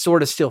 so it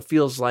sort of still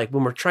feels like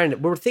when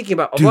we're thinking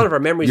about a Dude, lot of our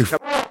memories. you're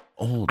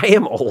old. I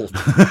am old.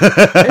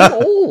 I am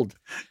old.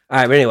 All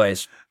right, but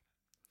anyways,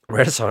 we're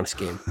at a Sonics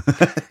game.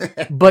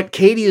 But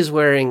Katie is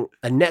wearing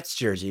a Nets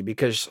jersey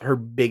because her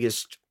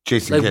biggest,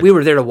 Jason like Kidd. we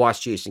were there to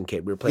watch Jason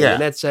Kidd. We were playing Yeah. the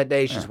Nets that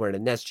day. She's Yeah. wearing a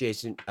Nets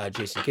Jason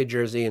Kidd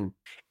jersey,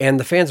 and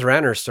the fans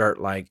around her start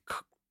like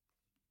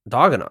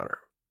dogging on her,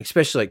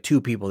 especially like two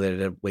people that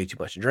had way too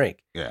much to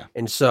drink. Yeah.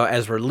 And so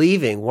as we're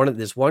leaving,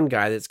 this one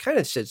guy that's kind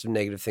of said some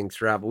negative things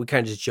throughout, but we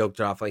kind of just joked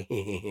it off like,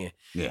 Yeah.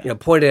 you know,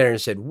 pointed at her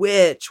and said,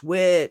 "Witch,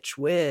 witch,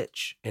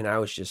 witch," and I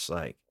was just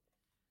like,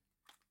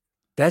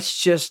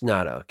 that's just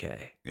not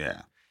okay.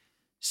 Yeah.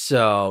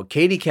 So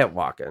Katie kept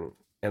walking,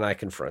 and I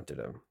confronted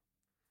him,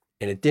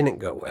 and it didn't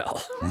go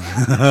well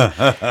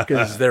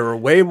because there were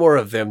way more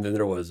of them than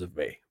there was of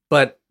me.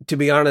 But to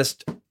be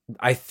honest,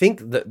 I think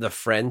the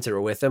friends that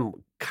were with him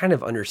kind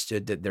of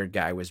understood that their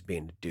guy was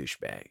being a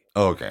douchebag.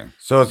 Okay.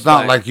 So it's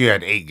not But- like you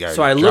had 8 guys.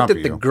 So I looked jump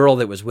at the you. girl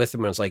that was with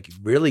him and I was like,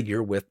 "Really,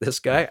 you're with this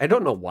guy?" I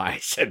don't know why I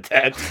said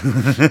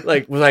that.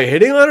 Like, was I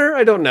hitting on her?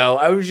 I don't know.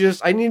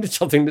 I needed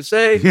something to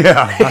say.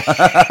 Yeah.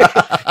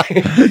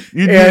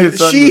 You needed And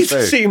something she to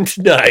say. seemed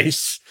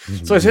nice.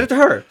 So I said it to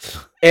her.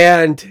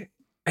 And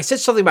I said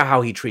something about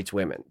how he treats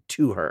women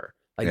to her.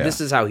 Like, Yeah.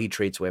 this is how he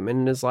treats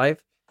women in his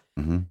life.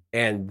 Mhm.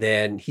 And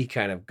then he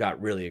kind of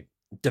got really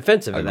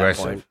defensive at that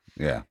Aggressive. point.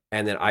 Yeah.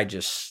 And then I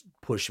just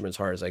pushed him as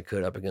hard as I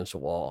could up against a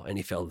wall and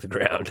he fell to the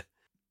ground.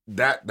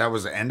 That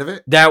was the end of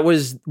it? That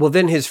was, well,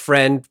 then his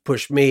friend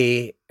pushed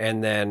me,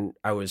 and then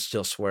I was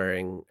still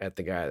swearing at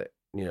the guy that,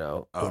 you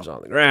know, was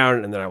on the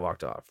ground, and then I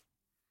walked off.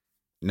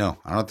 No,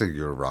 I don't think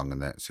you were wrong in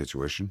that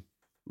situation.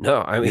 No,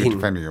 I You're mean,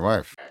 defending your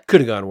wife.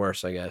 could have gone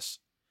worse, I guess.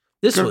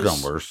 This Could have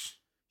was, gone worse.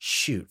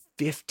 shoot,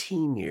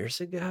 15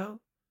 years ago?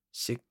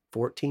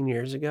 14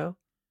 years ago?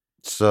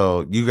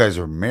 So you guys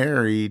are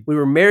married. We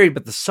were married,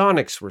 but the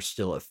Sonics were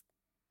still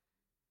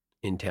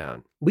in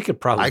town. We could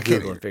probably I can't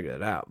Google and figure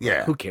that out. But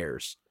Yeah. who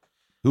cares?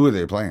 Who are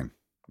they playing?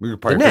 We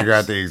could probably The figure out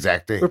Nets. the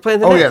exact day. We're playing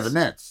the Oh yeah, Nets. the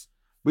Nets.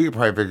 We could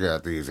probably figure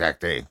out the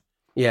exact day.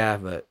 Yeah,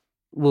 but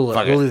we'll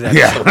Fuck do it. that.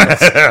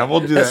 Yeah, we'll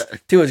do That's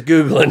that. too much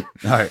Googling.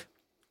 All right.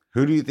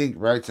 Who do you think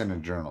writes in a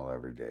journal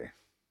every day?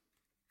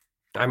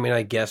 I mean,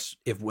 I guess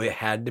if it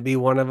had to be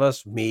one of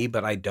us, me,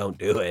 but I don't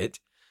do it.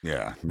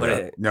 Yeah.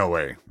 But No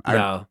way.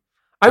 No.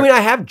 I mean, I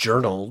have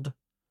journaled,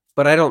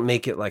 but I don't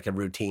make it like a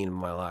routine in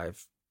my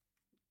life.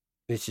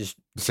 It's just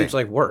seems Same.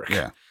 like work.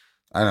 Yeah.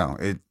 I know.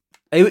 It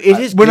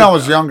is When good, I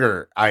was though.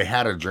 younger, I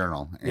had a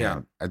journal. And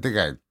Yeah. I think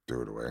I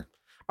threw it away.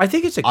 I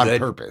think it's a On good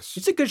purpose.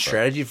 It's a good but-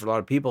 strategy for a lot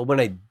of people. When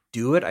I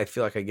do it, I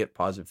feel like I get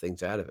positive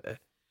things out of it.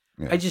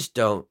 Yeah. I just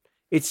don't.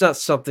 It's not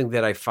something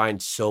that I find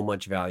so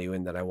much value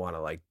in that I want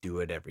to like do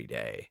it every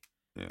day.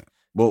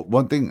 Well,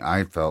 one thing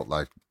I felt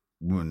like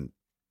when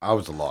I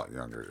was a lot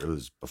younger, it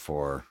was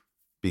before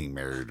being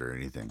married or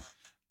anything,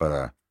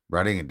 but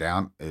writing it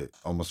down, it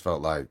almost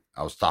felt like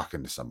I was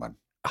talking to someone,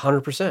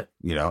 100%.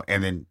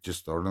 and then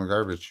just throw it in the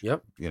garbage.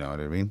 Yep. You know what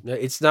I mean?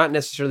 It's not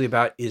necessarily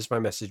about is my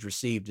message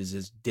received,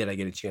 is did I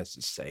get a chance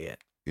to say it?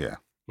 Yeah.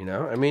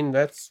 I mean,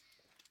 that's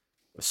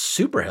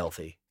super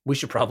healthy. We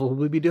should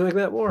probably be doing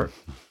that more,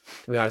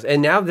 to be honest.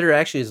 And now there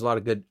actually is a lot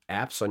of good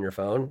apps on your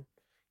phone.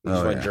 You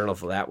just Oh, want to yeah. journal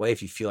for that way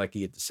if you feel like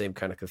you get the same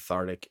kind of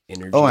cathartic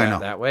energy Oh, I out know.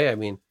 that way. I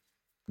mean,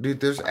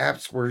 Dude, there's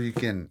apps where you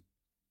can.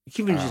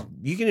 you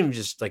can even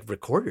just like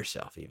record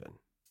yourself even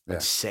Yeah.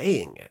 like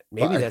saying it.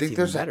 Maybe Well, I that's think even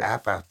there's better. an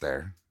app out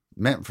there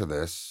meant for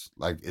this.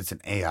 Like it's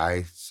an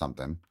AI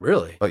something,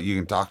 Really? but you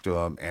can talk to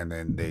them and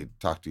then they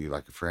talk to you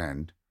like a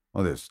friend.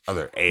 Well, there's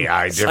other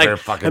AI It's different like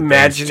fucking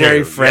things, too.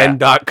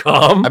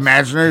 imaginaryfriend.com. Yeah.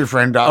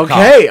 Imaginaryfriend.com.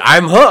 Okay,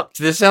 I'm hooked.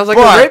 This sounds like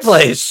a But- great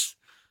place.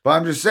 But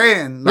I'm just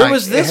saying. Where like,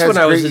 was it this has when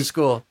I was great- in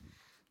school?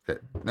 Okay,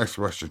 next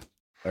question.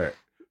 All right.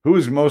 Who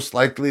is most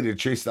likely to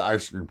chase the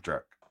ice cream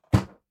truck?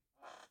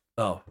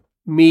 Oh,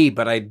 me,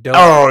 but I don't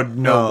Oh,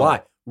 know no.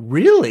 why.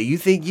 Really? You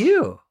think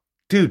you?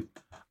 Dude,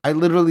 I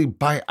literally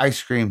buy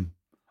ice cream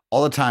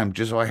all the time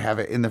just so I have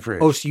it in the fridge.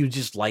 Oh, so you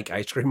just like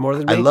ice cream more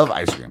than me? I love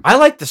ice cream. I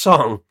like the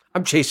song.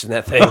 I'm chasing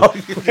that thing. Oh,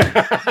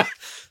 yeah.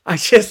 I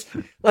just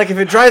like if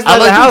it drives by I the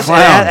like the house and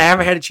I clown.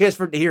 haven't had a chance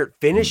for it to hear it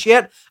finish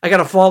yet. I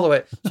gotta follow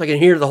it so I can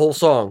hear the whole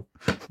song.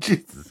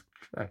 Jesus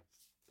Christ.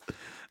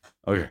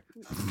 Okay.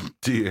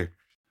 Dear.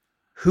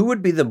 Who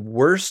would be the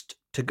worst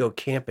to go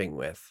camping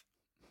with?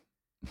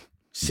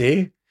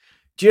 See?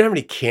 Do you know how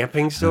many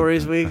camping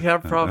stories we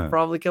have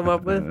probably come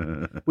up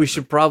with? We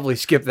should probably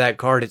skip that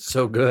card. It's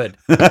so good.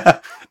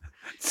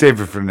 Save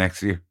it for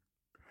next year.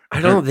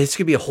 I don't know. This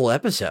could be a whole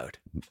episode.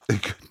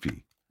 It could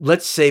be.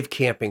 Let's save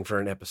camping for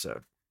an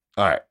episode.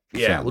 All right.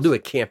 Yeah, we'll do a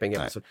camping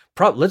episode.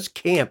 Let's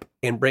camp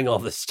and bring all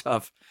this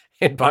stuff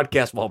and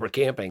podcast while we're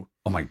camping.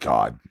 Oh my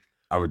God.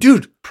 I would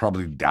Dude,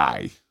 probably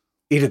die.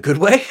 in a good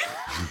way?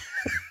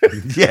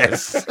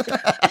 Yes.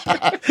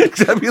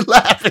 'Cause I'd be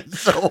laughing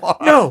so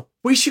hard. No,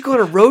 we should go on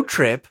a road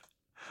trip.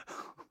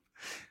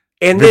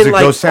 And Visit then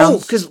like, ghost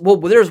towns? because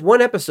there's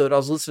one episode I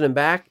was listening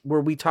back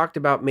where we talked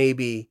about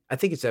I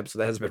think it's an episode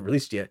that hasn't been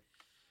released yet.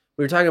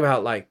 We were talking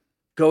about like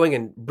going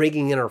and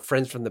bringing in our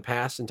friends from the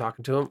past and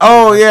talking to them.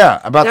 Oh,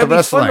 yeah. About That'd the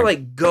be fun wrestling. to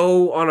like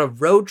go on a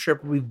road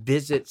trip where we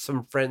visit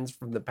some friends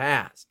from the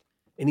past.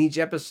 In each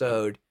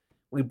episode,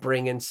 we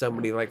bring in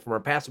somebody like from our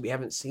past that we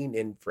haven't seen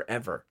in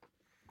forever.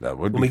 That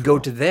would be When we go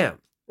cool. to them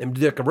and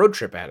do like a road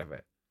trip out of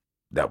it.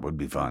 That would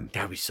be fun.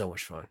 That'd be so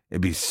much fun.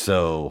 It'd be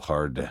so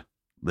hard to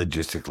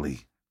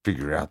logistically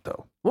figure out,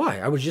 though. Why?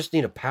 I would just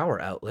need a power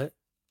outlet.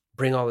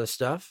 Bring all this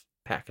stuff,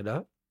 pack it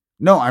up.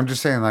 No, I'm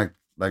just saying, like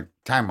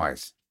time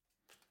wise.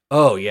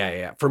 Oh,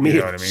 yeah. For me, You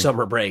know what I mean?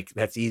 summer break.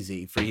 That's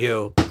easy. For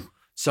you,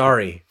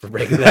 sorry for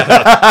breaking that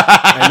up.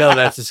 I know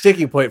that's a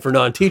sticking point for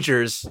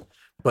non-teachers,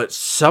 but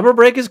summer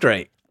break is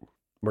great.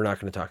 We're not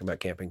going to talk about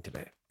camping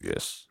today.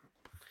 Yes,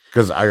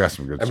 because I got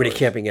some good. I'm ready stories.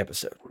 camping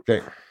episode.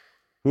 Okay,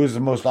 who is the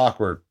most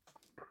awkward?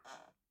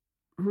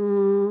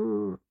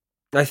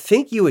 I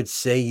think you would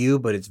say you,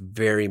 but it's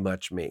very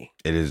much me.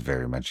 It is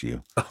very much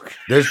you. Okay.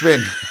 There's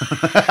been.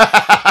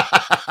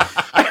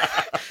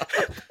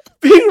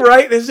 Being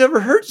right has never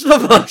hurt so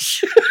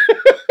much.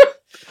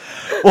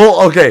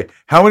 Well, okay.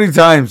 How many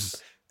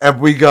times have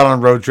we gone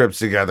on road trips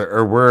together,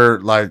 or we're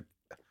like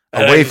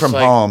And away I'm just from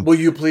like, home? Will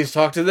you please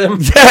talk to them?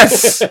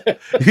 Yes.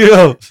 You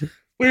know,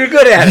 Well, you're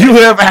good at it. you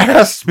have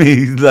asked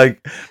me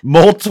like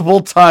multiple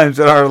times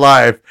in our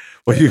life,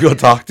 will you go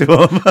talk to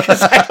him?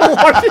 Because I don't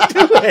want to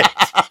do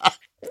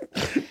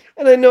it.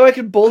 And I know I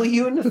can bully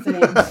you into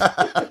things.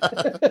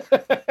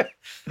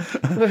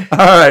 All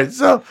right,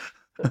 so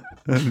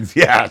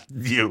yeah,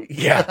 you.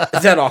 Yeah.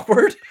 Is that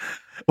awkward?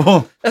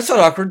 Well, That's not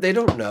awkward. They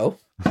don't know.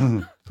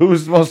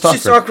 who's the most It's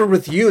just awkward? awkward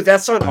with you.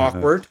 That's not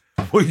awkward.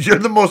 Well, you're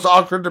the most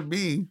awkward to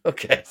me.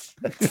 Okay.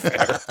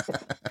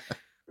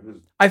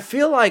 I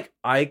feel like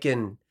I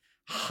can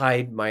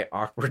hide my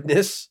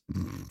awkwardness.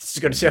 This is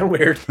going to sound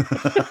weird.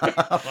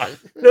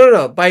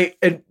 No. By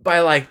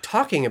like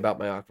talking about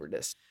my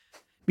awkwardness.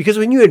 Because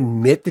when you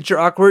admit that you're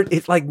awkward,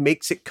 it like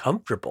makes it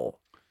comfortable.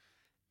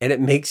 And it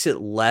makes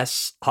it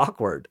less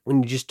awkward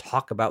when you just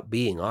talk about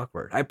being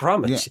awkward. I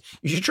promise. Yeah.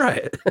 You should try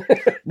it.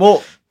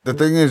 Well, the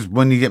thing is,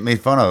 when you get made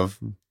fun of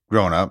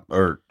growing up,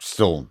 or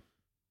still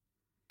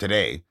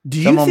today, Do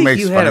you someone think makes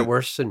you fun had of- it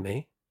worse than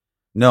me?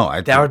 No,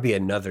 I That would be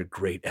another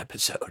great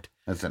episode.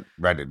 Listen,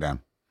 write it down.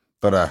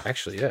 But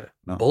Actually, yeah.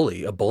 No.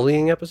 A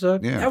bullying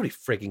episode? Yeah. That would be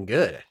freaking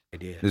good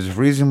idea. there's a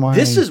reason why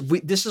This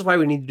is why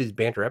we need to do these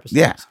banter episodes.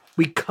 Yeah.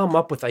 We come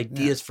up with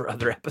ideas for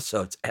other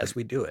episodes as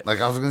we do it. like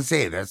I was gonna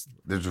say, there's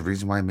a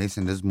reason why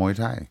Mason does Muay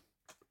Thai,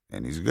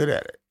 and he's good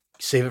at it.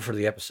 Save it for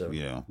the episode.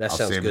 Yeah, That I'll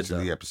sounds save good, it to though.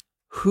 the episode.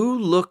 Who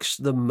looks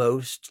the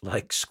most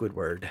like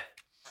Squidward?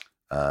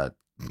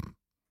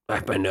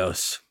 Like my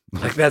nose.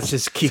 Like that's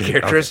his key Okay.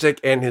 characteristic,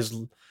 and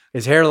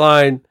his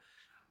hairline.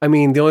 I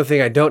mean, the only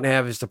thing I don't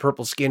have is the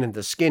purple skin and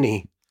the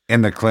skinny.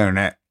 and the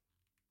clarinet.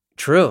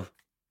 True.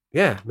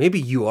 Yeah, maybe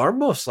you are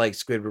most like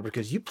Squidward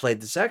because you played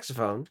the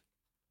saxophone,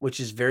 which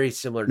is very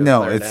similar to No,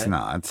 clarinet. it's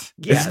not.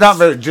 Yes. It's not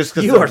very, just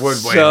because You they're are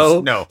woodwinds. so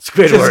No,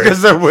 Squidward. just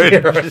because they're wood. You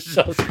are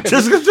so Squidward.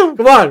 Just because they're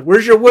Come on,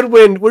 where's your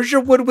woodwind? Where's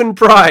your woodwind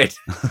pride?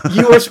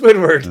 You are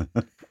Squidward.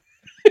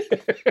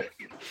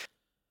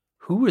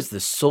 Who is the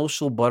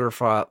social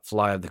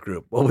butterfly of the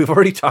group? Well, we've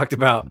already talked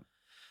about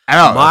I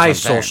know, my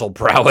that's what I'm saying. social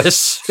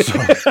prowess.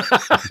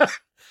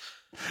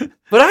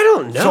 But I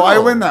don't know. So I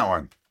win that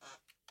one.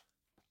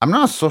 I'm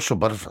not a social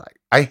butterfly.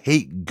 I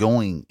hate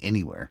going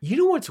anywhere. You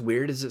know what's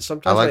weird is that I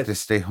sometimes like when to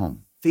stay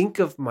home. think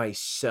of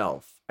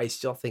myself, I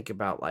still think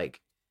about like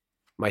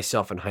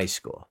myself in high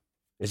school.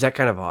 Is that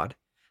kind of odd?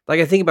 Like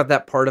I think about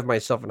that part of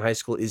myself in high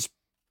school is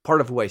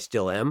part of who I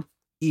still am,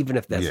 even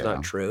if that's Yeah.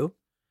 not true.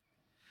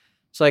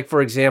 So like,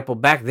 for example,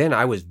 back then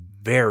I was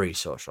very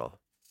social,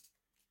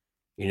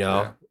 you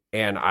know, Yeah.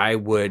 and I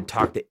would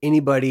talk to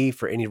anybody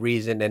for any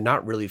reason and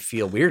not really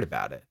feel weird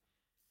about it.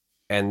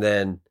 And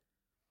then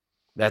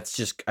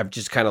I've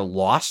just kind of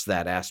lost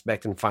that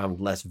aspect and found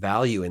less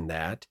value in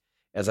that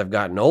as I've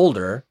gotten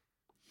older.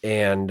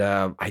 And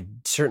I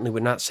certainly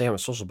would not say I'm a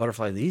social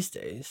butterfly these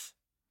days.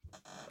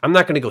 I'm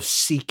not going to go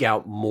seek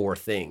out more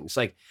things.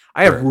 Like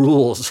I have Right.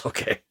 rules.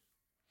 Okay.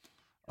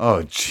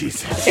 Oh,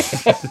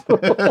 Jesus.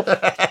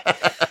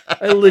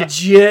 I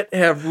legit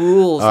have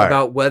rules All right.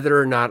 about whether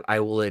or not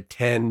I will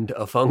attend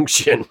a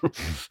function.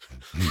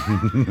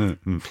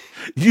 You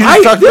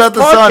just talked this about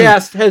the sun.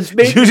 podcast has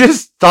made. You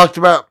just talked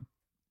about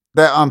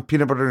that on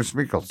Peanut Butter and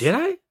Sprinkles. Did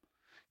I?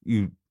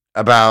 You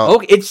about?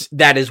 Oh,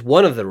 that is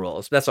one of the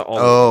rules. That's not all.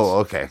 the rules. Oh,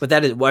 okay. But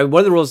that is one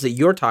of the rules that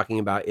you're talking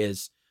about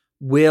is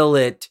will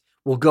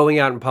going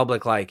out in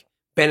public like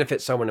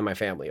benefit someone in my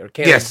family, or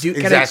can Yes, can I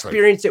exactly.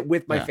 experience it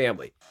with my Yeah.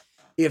 family?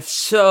 If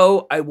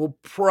so, I will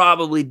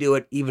probably do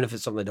it, even if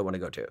it's something I don't want to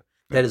go to.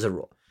 That is a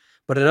rule.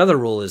 But another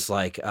rule is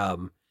like,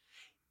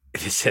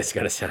 this is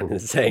going to sound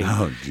insane.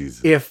 Oh,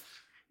 Jesus. If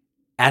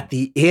at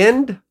the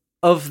end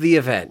of the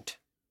event,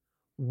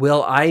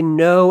 will I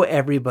know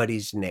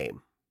everybody's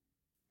name?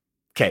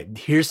 Okay,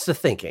 here's the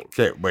thinking.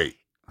 Okay, wait.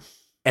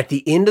 At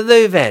the end of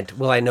the event,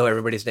 will I know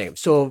everybody's name?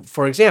 So,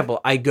 for example,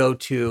 I go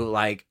to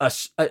like a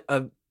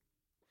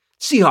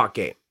Seahawk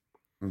game.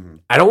 Mhm.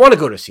 I don't want to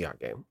go to a Seahawk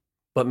game,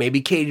 but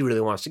maybe Katie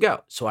really wants to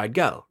go. So I'd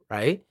go,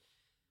 right?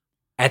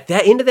 At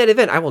the end of that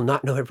event, I will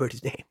not know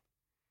everybody's name.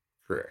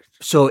 Correct.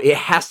 So it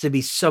has to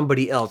be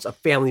somebody else, a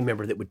family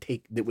member that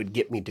would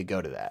get me to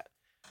go to that.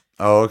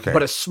 Oh, okay.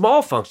 But a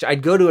small function,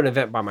 I'd go to an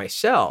event by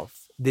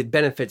myself that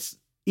benefits,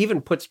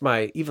 even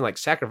like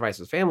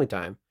sacrifices family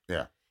time.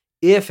 Yeah.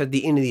 If at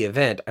the end of the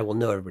event, I will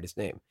know everybody's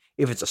name.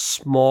 If it's a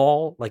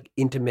small, like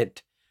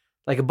intimate,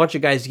 like a bunch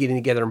of guys getting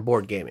together and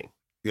board gaming.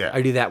 yeah.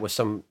 I do that with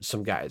some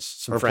guys,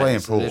 some or friends. playing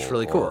and pool. It's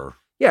really cool. or-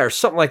 Yeah, or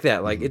something like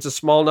that. Like Mhm. it's a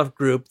small enough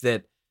group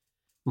that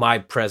my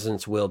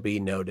presence will be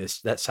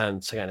noticed. That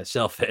sounds kind of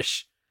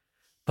selfish.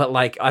 But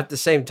like at the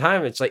same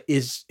time, it's like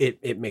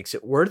it makes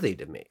it worthy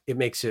to me. It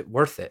makes it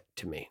worth it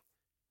to me.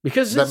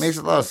 Because that makes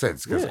a lot of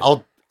sense because Yeah.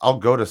 I'll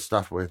go to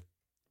stuff with.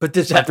 But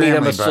does my that mean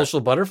I'm a family, but-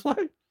 social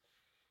butterfly?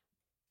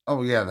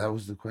 Oh yeah, that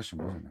was the question,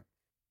 wasn't it?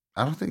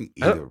 I don't think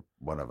I don't- either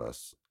one of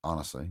us,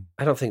 honestly.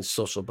 I don't think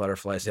social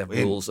butterflies have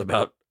And- rules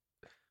about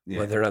Yeah.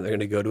 whether or not they're going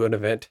to go to an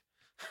event.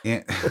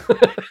 And-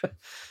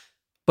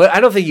 But I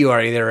don't think you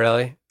are either,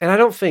 really. And I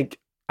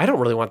don't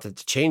really want that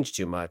to change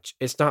too much.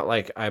 It's not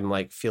like I'm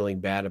like feeling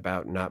bad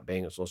about not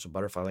being a social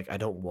butterfly. Like I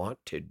don't want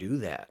to do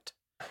that.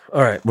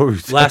 All right. what were you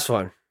saying? Last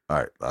one. All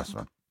right, last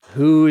one.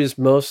 Who is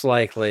most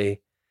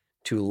likely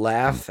to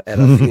laugh at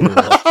a funeral?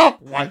 Oh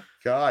my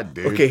God,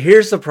 dude. Okay,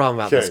 here's the problem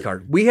about this Okay.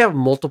 card. We have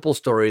multiple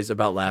stories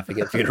about laughing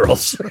at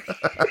funerals.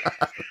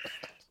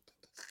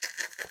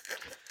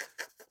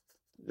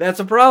 That's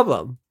a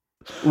problem.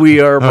 We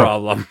are a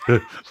problem.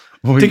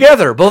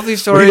 Together, both these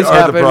We stories are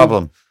happen. the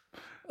problem.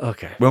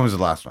 Okay. When was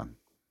the last one?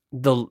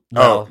 Oh,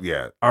 Oh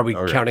yeah, are we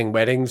okay. counting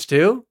weddings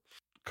too?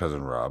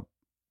 Cousin Rob.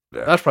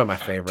 Yeah. That's probably my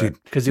favorite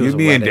Dude, because it you, was a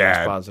me, and wedding. It was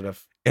Dad.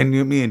 positive. And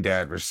me and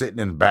Dad were sitting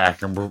in the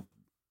back, and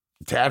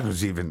Dad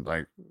was even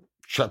like,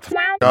 "Shut the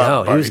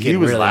No, he was he getting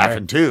was really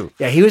laughing too.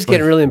 Yeah, he was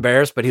getting really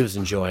embarrassed, but he was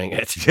enjoying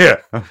it.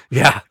 Yeah.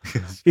 Yeah.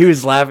 He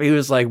was laughing. He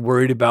was like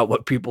worried about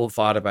what people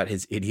thought about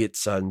his idiot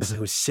sons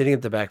who was sitting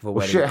at the back of a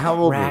Well, wedding. shit, how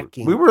old were we?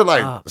 cracking We were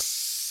like up.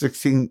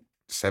 16,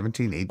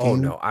 17, 18. Oh,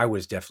 no. I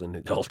was definitely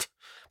an adult.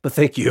 But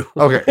thank you.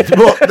 Okay.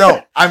 Well,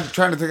 no, I'm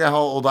trying to think of how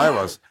old I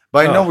was,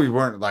 but I know Oh. we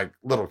weren't like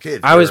little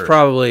kids. I We was were-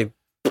 probably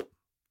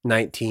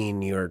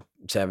 19, you were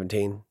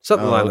 17.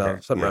 Something Oh, like okay.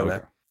 that. Something Yeah, around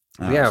okay.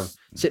 that. Yeah.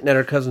 Sitting at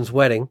our cousin's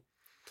wedding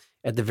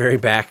at the very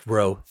back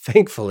row,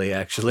 thankfully,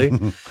 actually.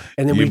 And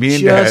then You, we me,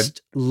 and Dad.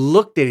 just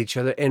looked at each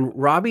other, and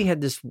Robbie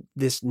had this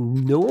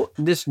nose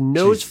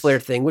Jesus. flare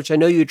thing, which I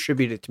know you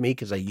attribute it to me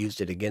because I used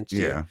it against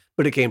you, Yeah.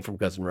 but it came from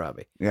cousin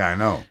Robbie. Yeah, I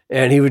know.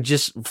 And he would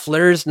just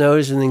flare his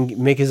nose and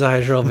then make his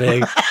eyes real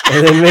big,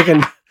 and then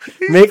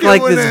make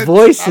like doing this it.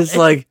 voice is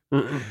like,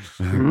 and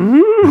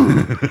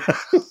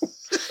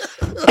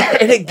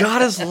it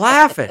got us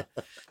laughing.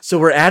 So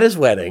we're at his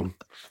wedding.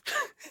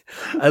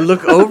 I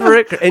look over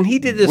at, and he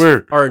did this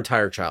We're- our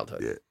entire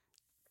childhood. Yeah.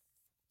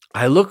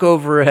 I look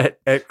over at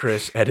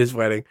Chris at his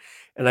wedding,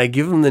 and I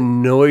give him the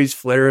noise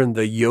flare and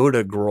the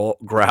Yoda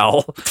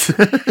growl.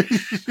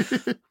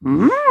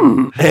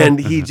 And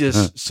he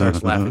just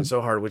starts laughing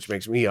so hard, which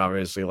makes me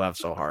obviously laugh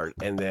so hard.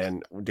 And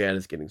then Dad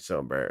is getting so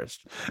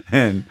embarrassed.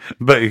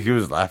 But he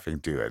was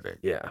laughing too, I think.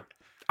 Yeah.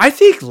 I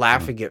think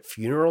laughing at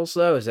funerals,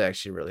 though, is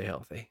actually really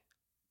healthy.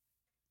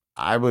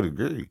 I would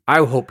agree. I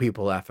hope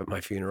people laugh at my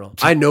funeral.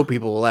 I know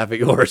people will laugh at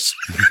yours.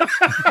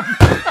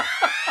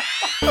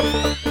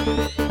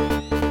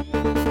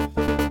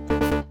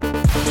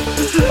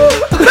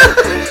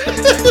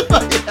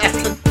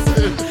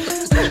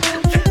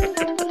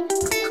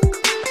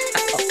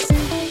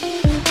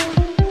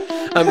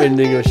 I'm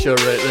ending the show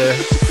right there.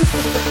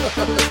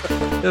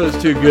 That was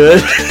too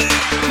good.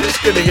 I'm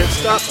just gonna hit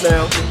stop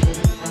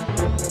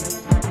now.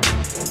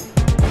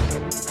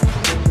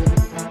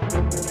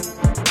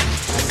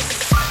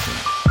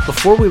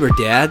 Before we were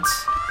dads,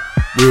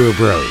 We were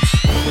bros.